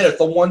first thing we did. It's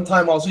the one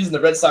time all season the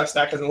Red Sox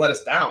stack hasn't let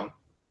us down.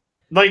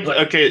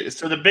 Okay,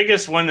 so the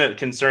biggest one that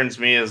concerns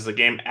me is the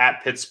game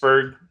at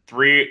Pittsburgh.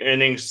 3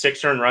 innings,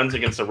 6 earned runs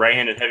against a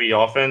right-handed heavy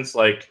offense.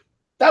 Like,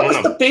 that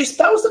was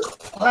the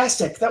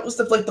classic. That was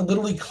the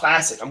Little League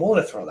classic. I'm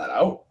willing to throw that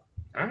out.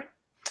 All right,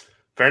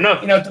 fair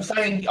enough. You know,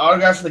 signing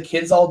autographs for the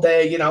kids all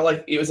day. You know,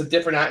 like, it was a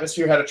different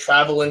atmosphere. Had to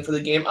travel in for the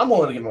game. I'm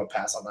willing to give him a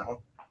pass on that one.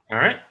 All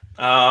right.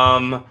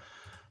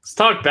 Let's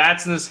talk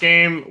bats in this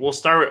game. We'll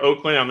start with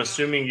Oakland. I'm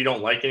assuming you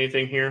don't like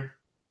anything here.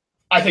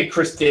 I think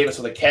Chris Davis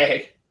with a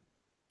K.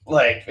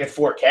 Like, at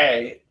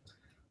 4K,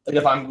 like,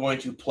 if I'm going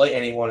to play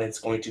anyone, it's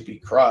going to be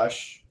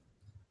Crush.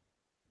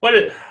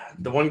 The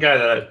one guy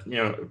that, you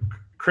know,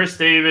 Chris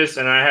Davis,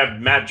 and I have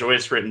Matt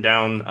Joyce written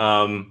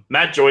down.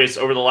 Matt Joyce,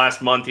 over the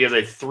last month, he has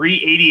a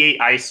 388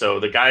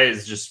 ISO. The guy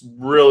is just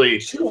really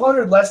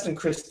 200 less than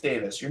Chris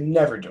Davis. You're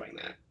never doing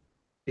that.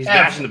 He's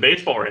matching the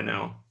baseball right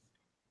now.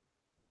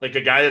 Like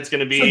a guy that's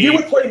going to be. So you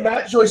would play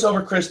Matt Joyce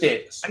over Chris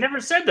Davis? I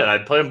never said that.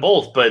 I'd play them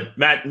both, but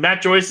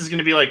Matt Joyce is going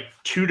to be like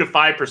 2 to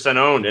 5%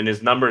 owned, and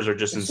his numbers are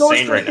just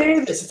insane right now.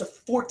 Davis. It's a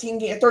 13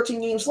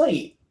 game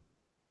slate.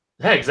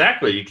 Yeah,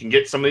 exactly. You can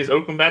get some of these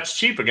Oakland bats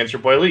cheap against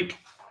your boy Leake.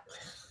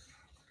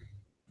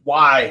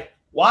 Why?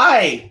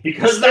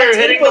 Because they're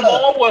hitting the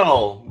ball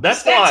well.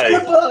 That's why.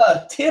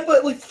 Tampa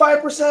at like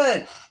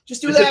 5%.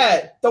 Just do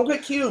that. Don't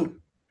get cute.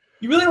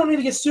 You really don't need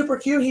to get super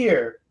cute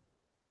here.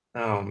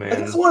 Oh, man. Like,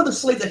 it's one of the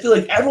slates I feel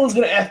like everyone's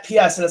going to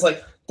FPS, and it's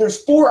like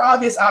there's 4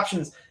 obvious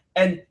options,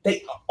 and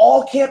they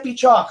all can't be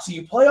chalk. So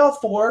you play all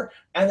 4,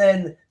 and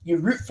then you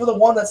root for the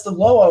one that's the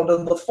low end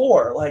of the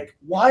 4. Like,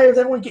 why is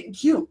everyone getting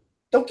cute?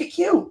 Don't get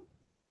cute.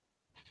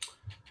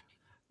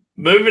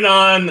 Moving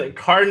on,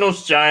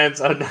 Cardinals, Giants.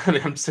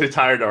 I'm so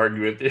tired to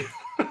argue with you.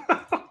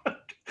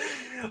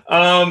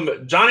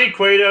 Johnny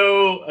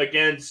Cueto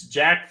against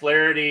Jack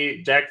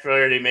Flaherty. Jack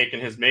Flaherty making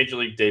his major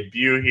league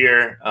debut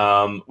here.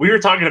 We were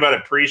talking about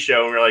it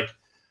pre-show, and we were like,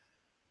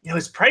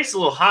 his price is a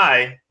little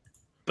high.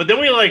 But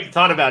then we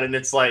thought about it, and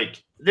it's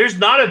like, there's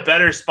not a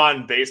better spot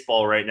in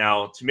baseball right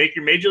now to make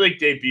your major league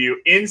debut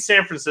in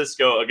San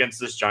Francisco against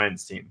this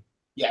Giants team.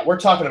 Yeah, we're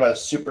talking about a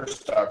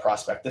superstar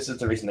prospect. This is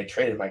the reason they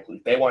traded Mike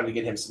Leake. They wanted to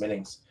get him some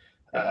innings.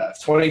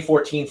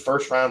 2014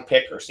 first-round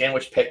pick or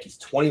sandwich pick. He's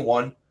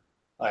 21.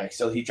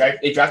 So they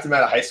drafted him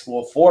out of high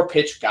school,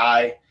 4-pitch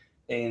guy,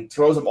 and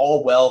throws them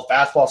all well.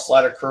 Fastball,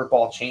 slider,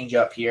 curveball,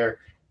 changeup here.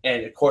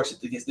 And, of course,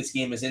 this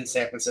game is in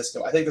San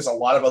Francisco. I think there's a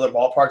lot of other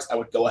ballparks I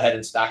would go ahead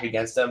and stack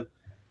against him.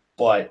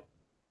 But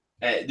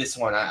this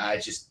one, I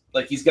just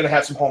 – he's going to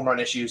have some home run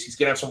issues. He's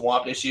going to have some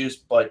walk issues.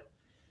 But,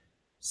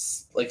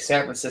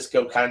 San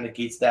Francisco kind of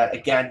negates that.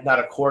 Again, not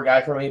a core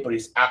guy for me, but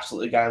he's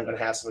absolutely a guy I'm going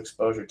to have some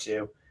exposure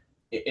to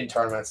in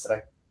tournaments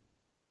today.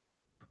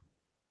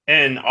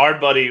 And our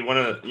buddy, one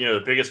of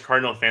the biggest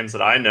Cardinal fans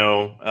that I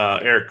know,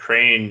 Eric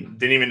Crane,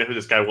 didn't even know who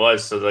this guy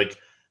was. So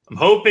I'm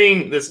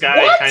hoping this guy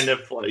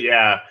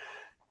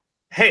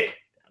Hey,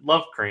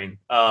 love Crane.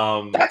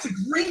 That's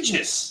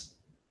egregious.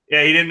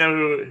 Yeah, he didn't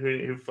know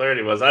who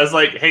Flaherty was. I was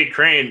like, hey,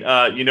 Crane,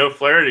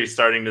 Flaherty's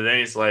starting today.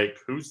 He's like,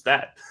 who's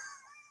that?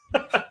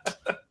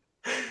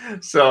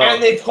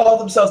 And they call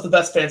themselves the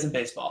best fans in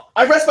baseball.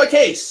 I rest my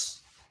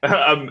case.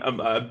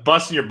 I'm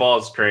busting your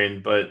balls,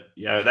 Crane, but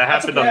yeah, that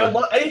happened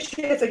any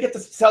chance I get to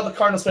tell the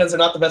Cardinals fans are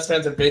not the best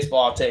fans in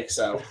baseball, I'll take.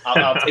 So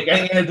I'll take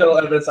any anecdotal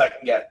evidence I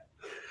can get.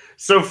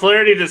 So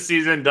Flaherty this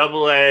season,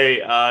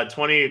 AA,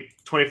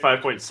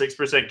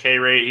 25.6% K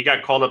rate. He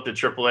got called up to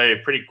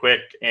AAA pretty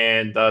quick,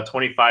 and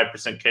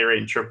 25% K rate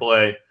in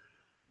AAA.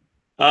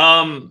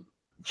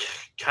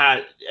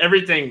 God,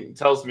 everything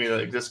tells me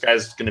that this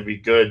guy's going to be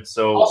good.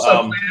 So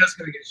also, Cueto's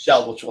going to get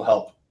shelled, which will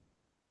help.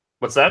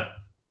 What's that?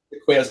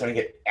 Cueto's going to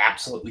get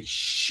absolutely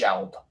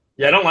shelled.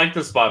 Yeah, I don't like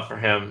the spot for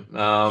him.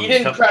 He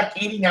didn't crack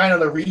 89 on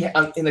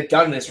the in the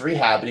gun in his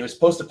rehab, and he was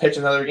supposed to pitch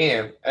another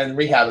game in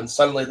rehab, and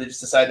suddenly they just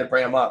decided to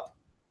bring him up.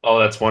 Oh,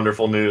 that's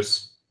wonderful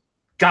news.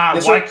 God,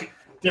 this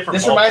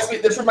reminds me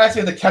of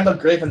the Kendall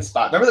Graveman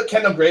spot. Remember the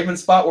Kendall Graveman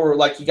spot where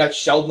he got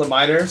shelled in the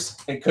minors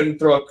and couldn't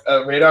throw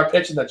a radar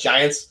pitch, and the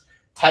Giants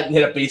hadn't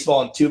hit a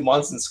baseball in 2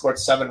 months and scored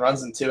 7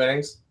 runs in 2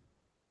 innings?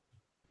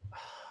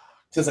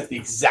 Feels like the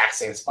exact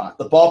same spot.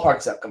 The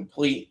ballpark's a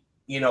complete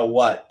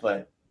you-know-what,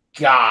 but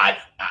God,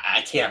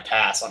 I can't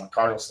pass on a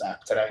Cardinal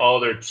stack today. Oh,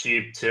 they're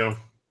cheap, too.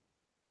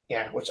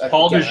 Yeah, which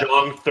Paul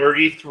DeJong,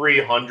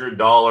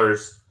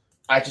 $3,300.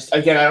 I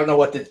don't know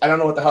what the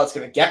hell it's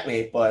going to get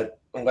me, but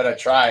I'm going to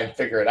try and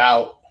figure it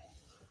out.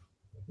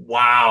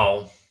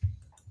 Wow.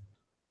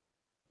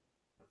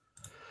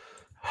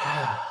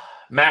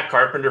 Matt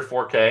Carpenter,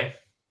 4K.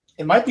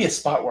 It might be a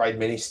spot where I'd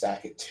mini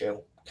stack it too.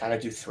 Kind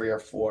of do 3 or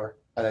 4,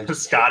 and then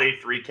Scotty,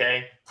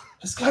 3K.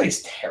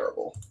 Scotty's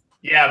terrible.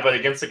 Yeah, but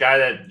against a guy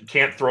that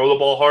can't throw the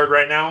ball hard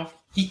right now,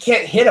 he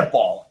can't hit a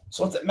ball.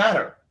 So what's it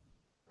matter?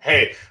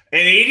 Hey, an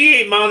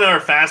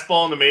 88-mile-an-hour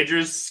fastball in the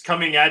majors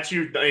coming at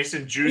you, nice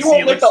and juicy. He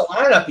won't make the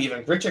lineup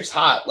even. Grichuk's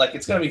hot.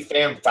 It's going to be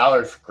Pham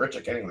Fowler for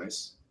Grichuk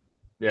anyways.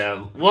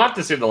 Yeah, we'll have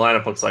to see what the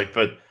lineup looks like.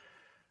 But,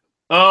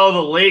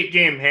 the late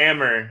game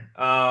hammer.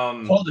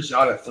 Hold the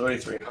shot at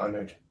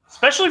 3,300.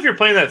 Especially if you're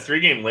playing that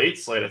 3-game late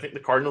slate. I think the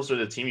Cardinals are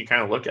the team you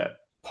kind of look at.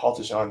 Paul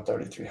DeJong,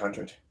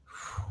 3,300.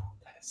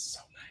 That is so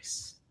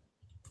nice.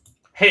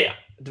 Hey,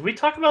 did we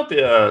talk about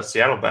the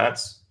Seattle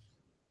Bats?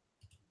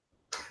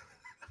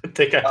 I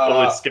think I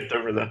totally skipped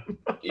over them.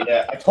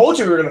 Yeah, I told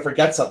you we were going to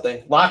forget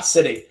something. Lock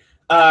City.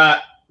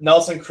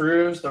 Nelson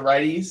Cruz, the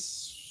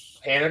righties,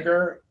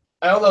 Haniger.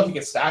 I don't know if you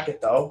can stack it,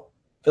 though.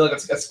 I feel like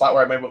it's a spot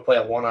where I might play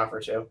a one-off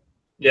or two.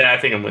 Yeah, I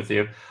think I'm with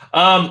you.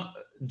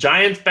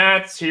 Giants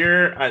Bats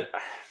here.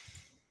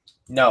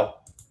 No.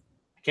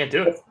 I can't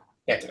do it.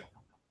 Can't do it.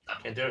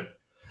 Can't do it.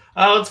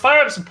 Let's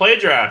fire up some play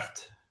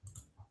draft.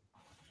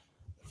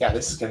 Yeah,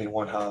 this is going to be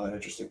one hell of an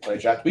interesting play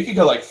draft. We could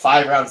go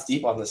 5 rounds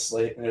deep on this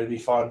slate, and it would be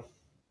fun.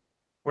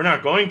 We're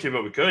not going to,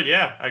 but we could.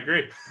 Yeah, I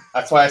agree.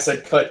 That's why I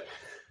said could.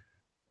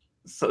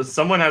 So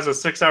someone has a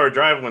 6-hour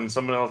drive when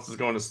someone else is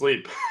going to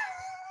sleep.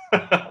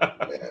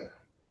 Man,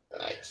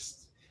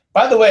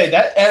 By the way,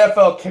 that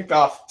NFL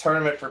kickoff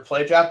tournament for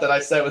play draft that I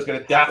said was going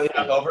to definitely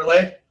have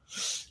overlay.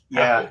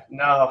 Yeah,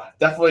 no,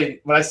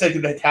 definitely. When I said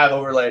they have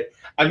overlay,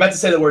 I meant to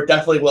say the word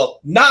definitely will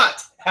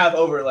not have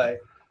overlay.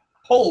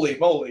 Holy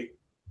moly.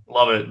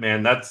 Love it,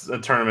 man. The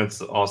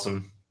tournament's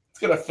awesome. It's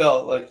going to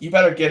fill. Like, you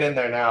better get in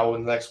there now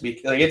in the next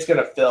week. Like, it's going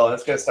to fill, and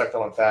it's going to start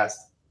filling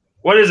fast.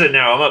 What is it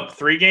now? I'm up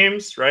 3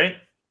 games, right?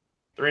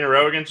 3 in a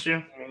row against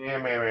you?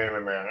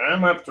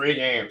 I'm up 3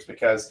 games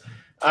because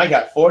I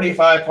got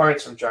 45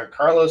 points from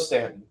Giancarlo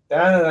Stanton.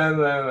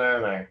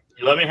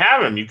 You let me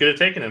have him. You could have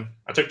taken him.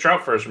 I took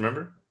Trout first,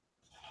 remember?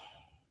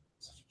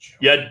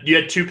 You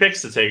had 2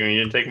 picks to take him. You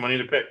didn't take money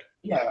to pick.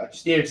 Yeah, I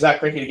just needed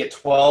Zach Greinke to get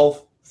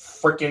 12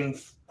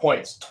 freaking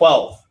points.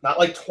 12. Not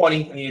like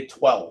 20. I needed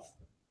 12.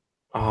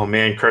 Oh,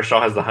 man.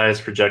 Kershaw has the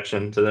highest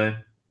projection today.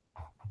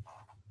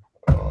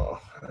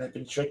 Oh, I've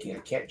been drinking. I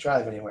can't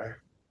drive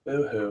anywhere.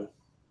 Boo-hoo.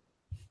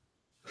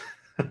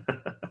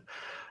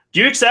 Do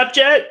you accept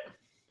yet?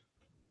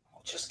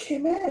 Just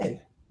came in.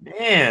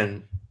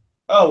 Man.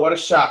 Oh, what a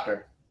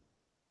shocker.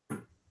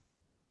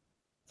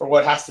 For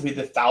what has to be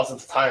the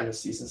 1,000th time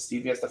this season,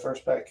 Stevie has the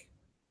first pick.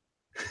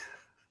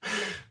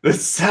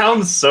 This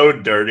sounds so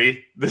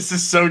dirty. This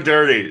is so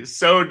dirty.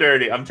 So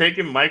dirty. I'm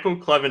taking Michael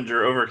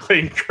Clevinger over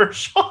Clayton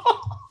Kershaw.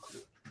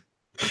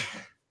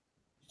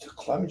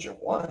 Clevinger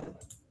won.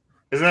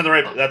 Isn't that the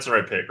right? That's the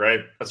right pick,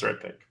 right? That's the right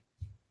pick.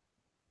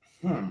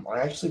 I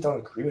actually don't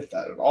agree with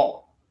that at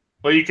all.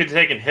 Well, you could have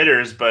taken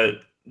hitters,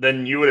 but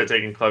then you would have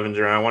taken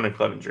Clevinger, and I wanted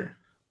Clevinger.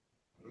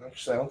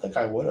 Actually, I don't think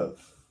I would have.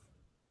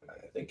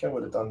 I think I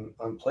would have done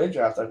on play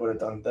draft. I would have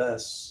done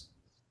this.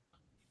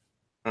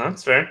 Oh,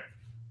 that's fair.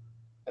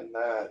 And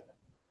that.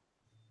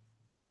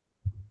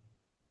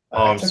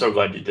 I'm so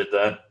glad you did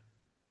that.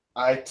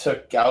 I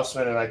took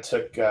Gausman and I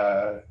took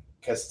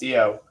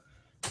Castillo,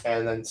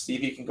 and then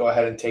Stevie can go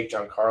ahead and take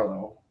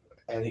Giancarlo,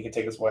 and he can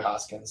take his boy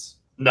Hoskins.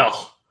 No.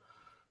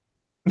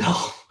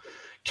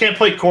 Can't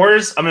play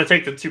Coors. I'm going to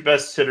take the 2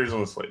 best hitters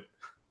on the slate.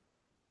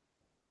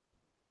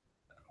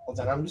 Well,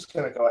 then I'm just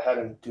going to go ahead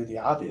and do the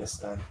obvious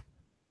then.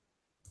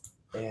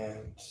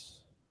 And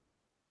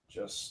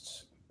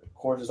just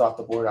Coors is off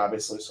the board,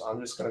 obviously, so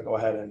I'm just going to go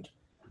ahead and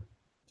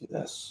do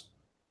this.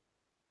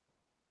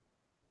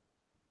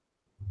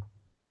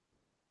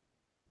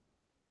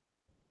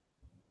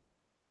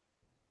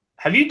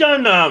 Have you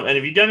done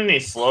any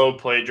slow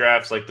play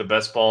drafts like the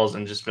best balls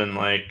and just been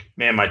like,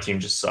 man, my team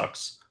just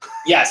sucks?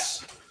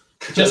 Yes.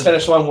 Just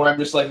finished one where I'm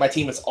just like, my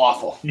team is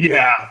awful.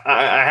 Yeah,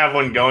 I have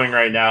one going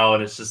right now,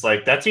 and it's just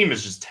like, that team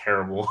is just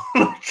terrible.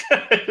 And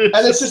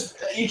it's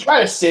just, you try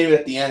to save it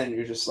at the end, and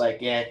you're just like,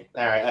 yeah,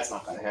 all right, that's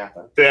not going to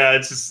happen. Yeah,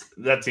 it's just,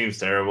 that team's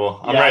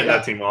terrible. I'm writing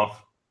that team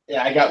off.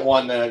 Yeah, I got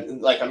one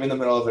that, like, I'm in the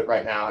middle of it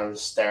right now, and I'm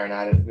just staring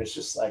at it, and it's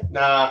just like,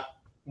 nah,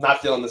 I'm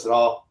not feeling this at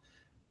all.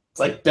 It's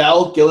like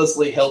Bell,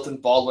 Gillisley, Hilton,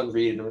 Baldwin,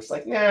 Reed, and I'm just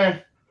like, nah,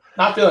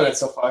 not feeling it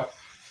so far.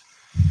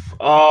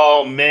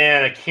 Oh,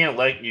 man, I cannot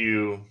let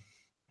you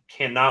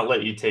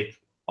take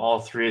all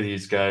 3 of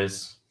these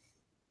guys.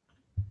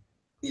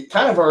 You're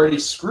kind of already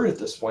screwed at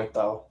this point,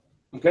 though.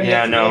 I'm going to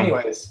get 3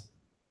 anyways.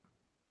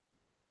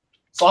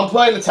 So I'm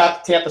playing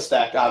the Tampa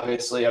stack,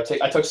 obviously. I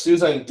took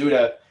Souza and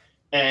Duda,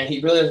 and he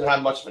really doesn't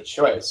have much of a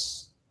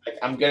choice. Like,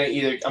 I'm gonna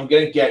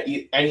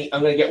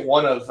get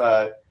one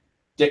of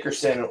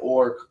Dickerson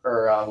or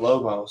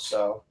Lomo.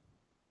 So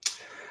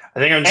I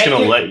think I'm just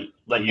gonna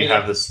let you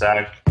have the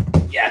stack.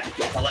 Yeah,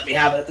 let me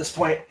have it at this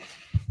point.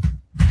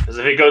 Because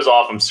if it goes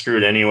off, I'm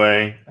screwed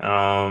anyway.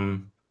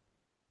 I'm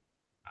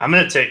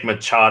going to take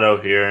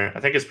Machado here. I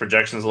think his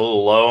projection's a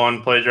little low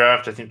on play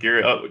draft. I think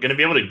you're going to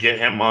be able to get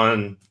him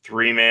on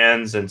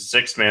 3-mans and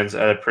 6-mans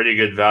at a pretty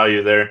good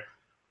value there.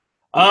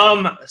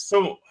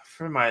 So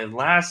for my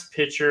last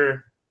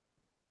pitcher,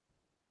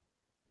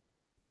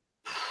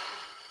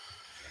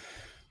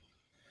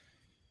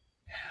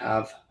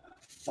 have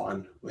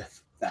fun with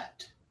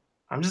that.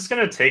 I'm just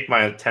going to take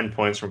my 10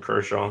 points from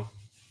Kershaw.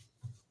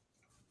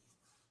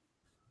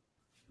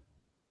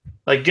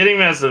 Like, getting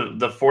him as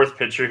the 4th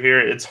pitcher here,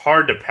 it's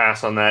hard to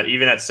pass on that,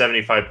 even at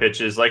 75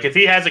 pitches. Like, if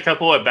he has a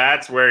couple of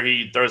bats where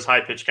he throws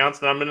high pitch counts,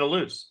 then I'm going to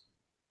lose.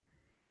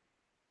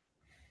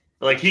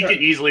 Like, he could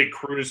easily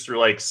cruise through,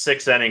 like,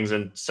 6 innings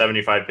and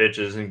 75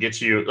 pitches and get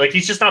you – like,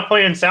 he's just not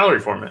playing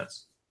salary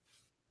formats.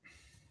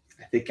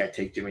 I think I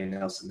take Jimmy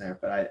Nelson there,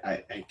 but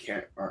I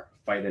can't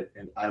fight it,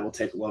 and I will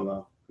take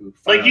Lomo.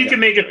 Like, you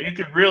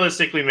could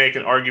realistically make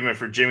an argument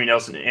for Jimmy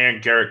Nelson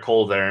and Garrett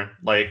Cole there.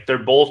 Like, they're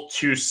both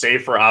 2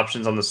 safer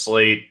options on the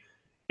slate.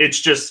 It's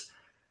just,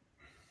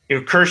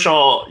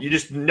 Kershaw, you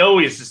just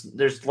know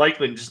there's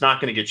likely just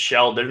not going to get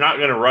shelled. They're not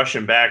going to rush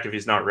him back if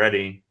he's not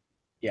ready.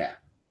 Yeah.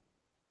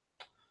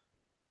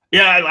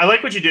 Yeah, I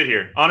like what you did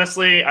here.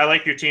 Honestly, I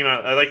like your team.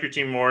 I like your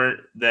team more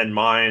than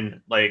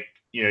mine. Like,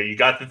 you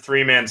got the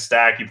 3-man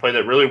stack. You played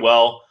it really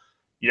well.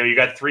 You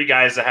got 3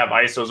 guys that have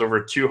ISOs over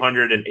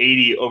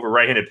 280 over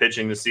right-handed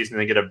pitching this season.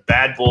 They get a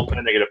bad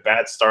bullpen. They get a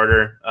bad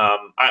starter.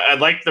 I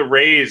like the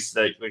Rays,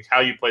 like how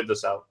you played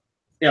this out.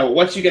 Yeah,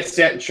 once you get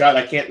Stanton shot,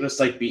 I can't just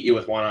beat you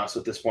with one-offs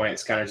at this point.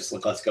 It's kind of just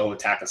let's go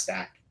attack a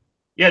stack.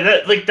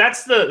 Yeah,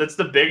 that's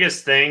the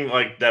biggest thing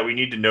like that we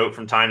need to note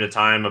from time to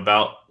time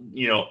about,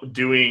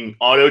 doing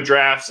auto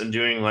drafts and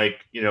doing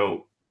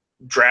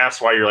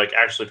drafts while you're like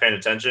actually paying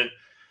attention.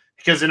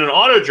 Because in an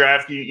auto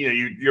draft,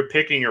 you're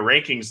picking your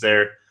rankings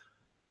there.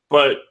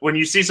 But when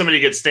you see somebody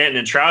get Stanton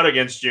and Trout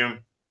against you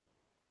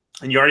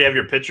and you already have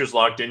your pitchers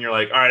locked in, you're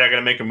like, all right, I got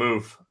to make a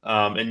move.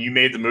 And you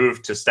made the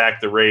move to stack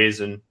the Rays.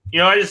 And,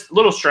 I just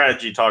little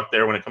strategy talk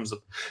there when it comes to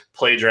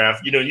play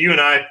draft. You and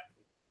I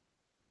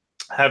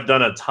have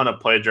done a ton of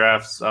play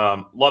drafts.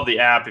 Love the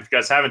app. If you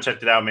guys haven't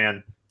checked it out, man,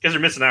 you guys are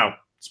missing out.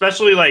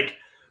 Especially like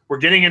we're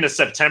getting into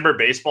September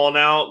baseball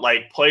now.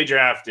 Like play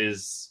draft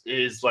is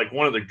like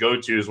one of the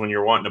go-tos when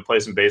you're wanting to play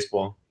some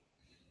baseball.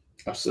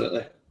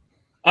 Absolutely.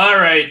 All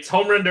right,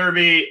 home run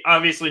derby.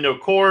 Obviously, no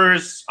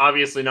Coors.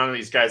 Obviously, none of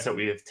these guys that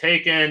we have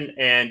taken.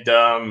 And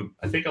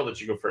I think I'll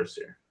let you go first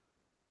here.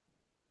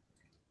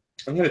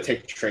 I'm going to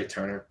take Trey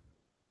Turner.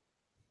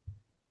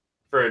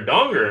 For a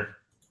donger?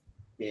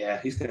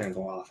 Yeah, he's going to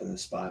go off in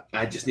this spot.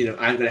 I just need him.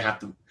 I'm going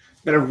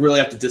to really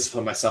have to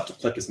discipline myself to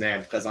click his name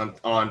because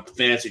on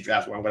fantasy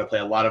draft where I'm going to play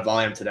a lot of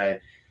volume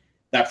today,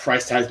 that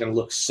price tag is going to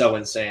look so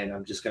insane.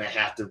 I'm just going to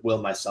have to will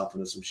myself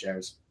into some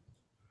shares.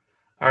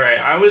 All right,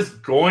 I was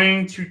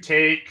going to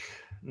take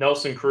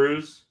Nelson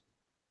Cruz,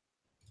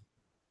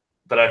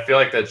 but I feel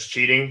like that's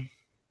cheating.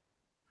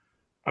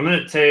 I'm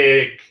going to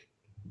take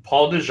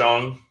Paul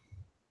DeJong.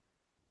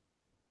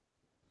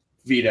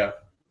 Vito.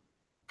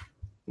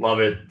 Love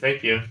it.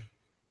 Thank you.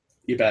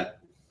 You bet.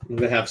 I'm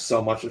going to have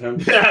so much of him.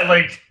 Yeah,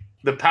 like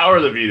the power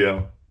of the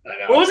veto. I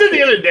know. What was it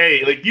the other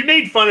day? Like you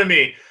made fun of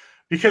me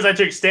because I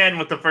took Stanton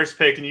with the first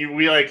pick, and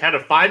we had a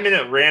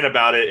 5-minute rant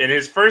about it. And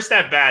his first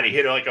at bat, he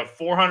hit like a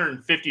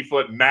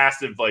 450-foot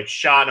massive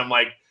shot. And I'm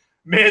like,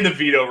 man, the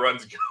veto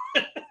runs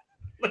good.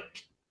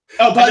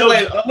 By the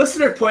way, a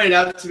listener pointed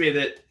out to me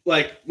that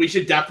we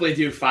should definitely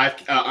do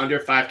under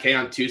 5K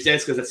on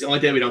Tuesdays because that's the only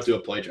day we don't do a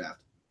play draft.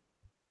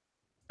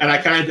 And I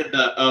kind of did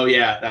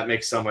that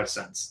makes so much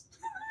sense.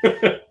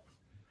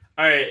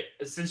 All right,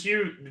 since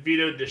you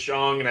vetoed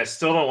DeJong, and I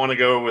still don't want to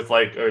go with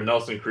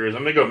Nelson Cruz,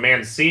 I'm gonna go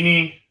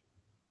Mancini.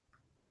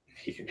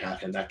 He can have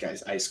him. That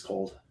guy's ice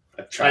cold.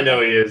 I know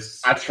he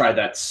is. I've tried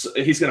that.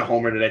 He's going to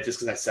homer today just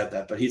because I said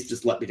that, but he's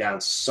just let me down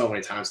so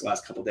many times the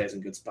last couple of days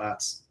in good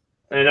spots.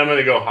 And I'm going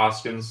to go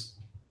Hoskins.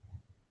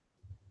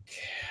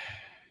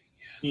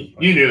 You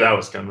knew that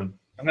was coming.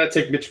 I'm going to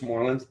take Mitch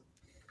Moreland.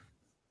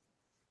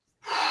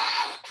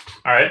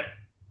 All right.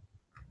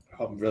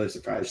 I'm really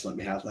surprised you let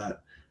me have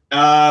that.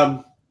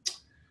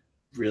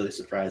 Really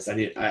surprised. I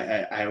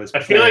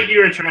feel like you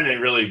were trying to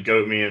really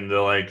goat me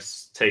into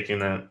taking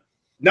that.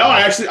 No,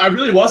 I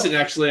really wasn't.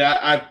 Actually,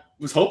 I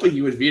was hoping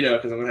you would veto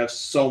because I'm gonna have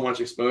so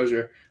much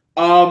exposure.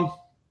 Let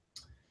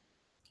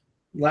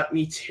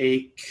me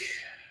take.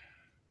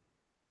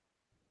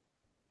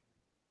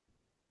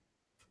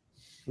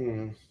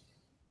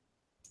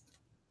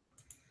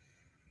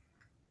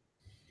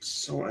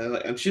 So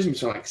I'm choosing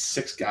between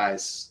 6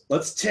 guys.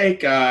 Let's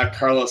take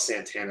Carlos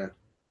Santana.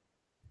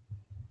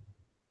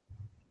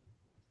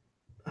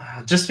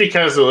 Just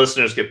because the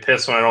listeners get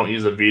pissed when I don't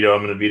use a veto,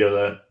 I'm going to veto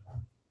that.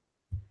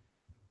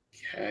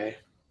 Okay.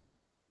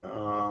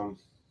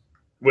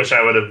 Wish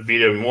I would have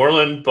vetoed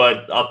Moreland,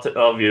 but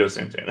I'll veto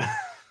Santana.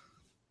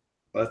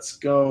 Let's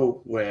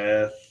go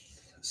with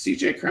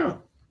CJ Cron.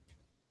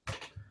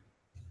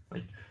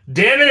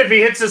 Damn it! If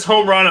he hits this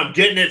home run, I'm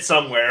getting it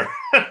somewhere.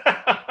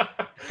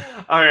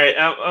 All right,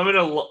 I'm going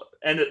to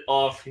end it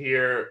off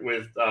here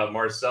with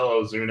Marcell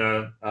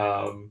Ozuna.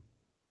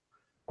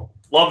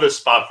 Love this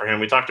spot for him.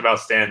 We talked about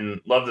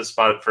Stanton. Love this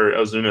spot for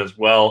Ozuna as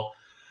well.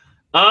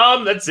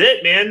 That's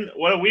it, man.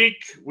 What a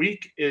week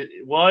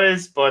it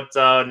was, but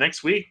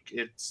next week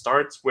it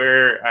starts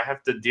where I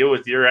have to deal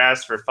with your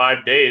ass for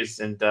 5 days,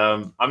 and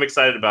I'm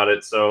excited about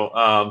it. So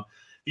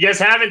if you guys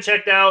haven't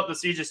checked out the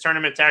Siege's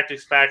Tournament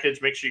Tactics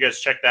package, make sure you guys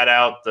check that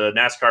out. The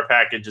NASCAR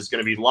package is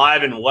going to be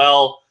live and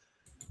well,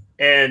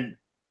 and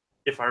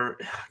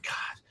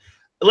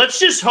let's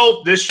just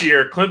hope this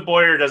year Clint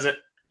Boyer doesn't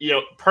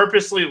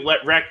purposely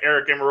wreck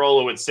Eric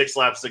Amarola with 6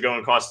 laps to go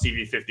and cost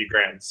TV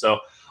 $50,000. So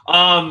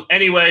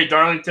anyway,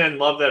 Darlington,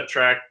 love that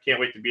track. Can't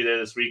wait to be there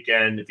this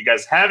weekend. If you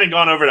guys haven't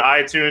gone over to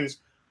iTunes,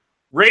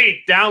 rate,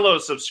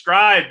 download,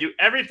 subscribe, do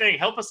everything.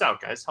 Help us out,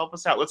 guys. Help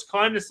us out. Let's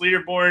climb this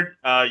leaderboard.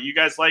 You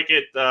guys like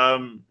it.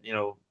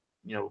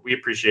 We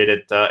appreciate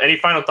it. Any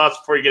final thoughts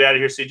before you get out of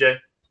here, CJ?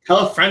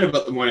 Tell a friend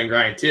about the morning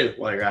grind too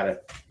while you're at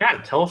it.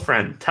 Yeah, tell a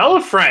friend. Tell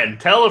a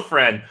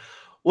friend.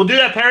 We'll do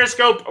that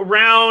Periscope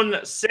around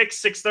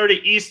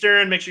 6:30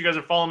 Eastern. Make sure you guys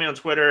are following me on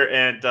Twitter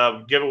and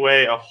give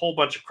away a whole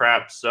bunch of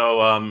crap.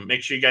 So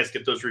make sure you guys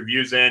get those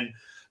reviews in.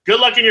 Good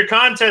luck in your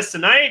contest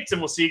tonight,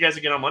 and we'll see you guys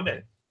again on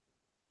Monday.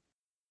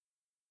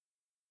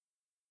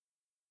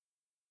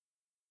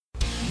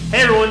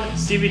 Hey everyone,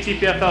 Stevie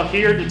TPFL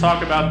here to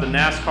talk about the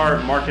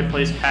NASCAR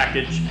Marketplace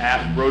package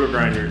at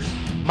RotoGrinders.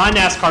 My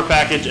NASCAR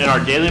package and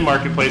our daily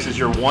marketplace is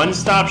your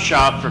one-stop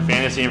shop for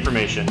fantasy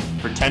information.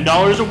 For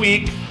 $10 a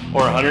week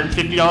or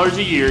 $150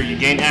 a year, you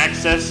gain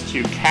access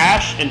to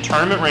cash and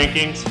tournament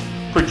rankings,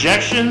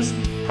 projections,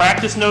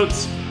 practice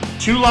notes,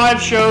 2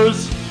 live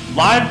shows,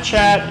 live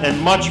chat, and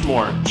much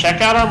more.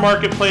 Check out our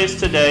marketplace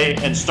today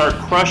and start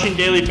crushing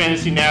daily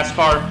fantasy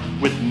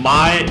NASCAR with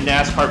my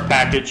NASCAR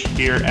package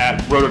here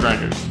at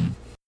Roto-Grinders.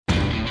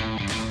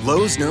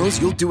 Lowe's knows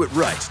you'll do it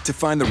right to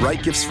find the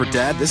right gifts for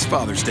Dad this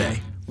Father's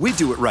Day. We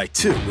do it right,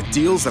 too, with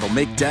deals that'll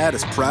make Dad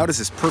as proud as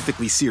his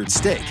perfectly seared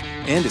steak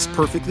and his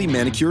perfectly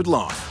manicured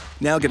lawn.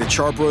 Now get a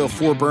Charbroil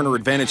 4-burner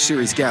Advantage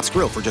Series gas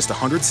grill for just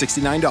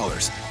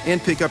 $169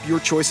 and pick up your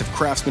choice of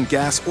Craftsman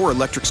gas or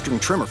electric string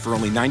trimmer for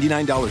only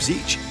 $99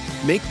 each.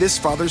 Make this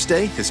Father's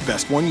Day his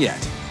best one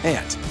yet.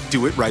 And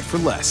do it right for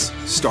less.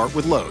 Start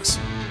with Lowe's.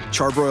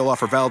 Charbroil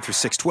offer valid through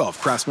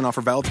 6/12. Craftsman offer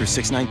valid through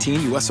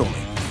 6/19, U.S.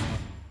 only.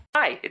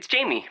 Hi, it's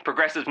Jamie,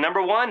 Progressive #1,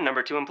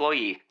 #2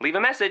 employee. Leave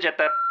a message at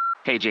the...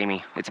 Hey,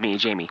 Jamie, it's me,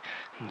 Jamie.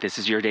 This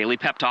is your daily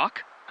pep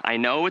talk. I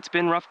know it's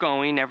been rough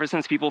going ever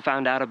since people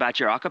found out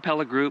about your a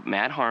cappella group,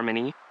 Mad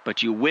Harmony,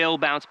 but you will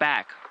bounce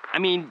back. I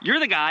mean,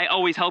 you're the guy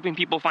always helping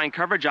people find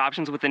coverage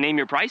options with the Name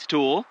Your Price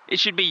tool. It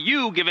should be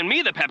you giving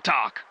me the pep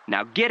talk.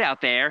 Now get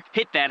out there,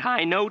 hit that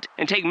high note,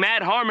 and take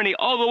Mad Harmony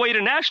all the way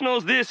to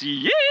nationals this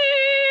year!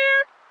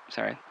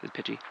 Sorry, it's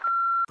pitchy.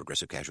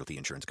 Progressive Casualty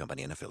Insurance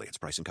Company and Affiliates.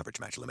 Price and coverage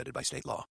match limited by state law.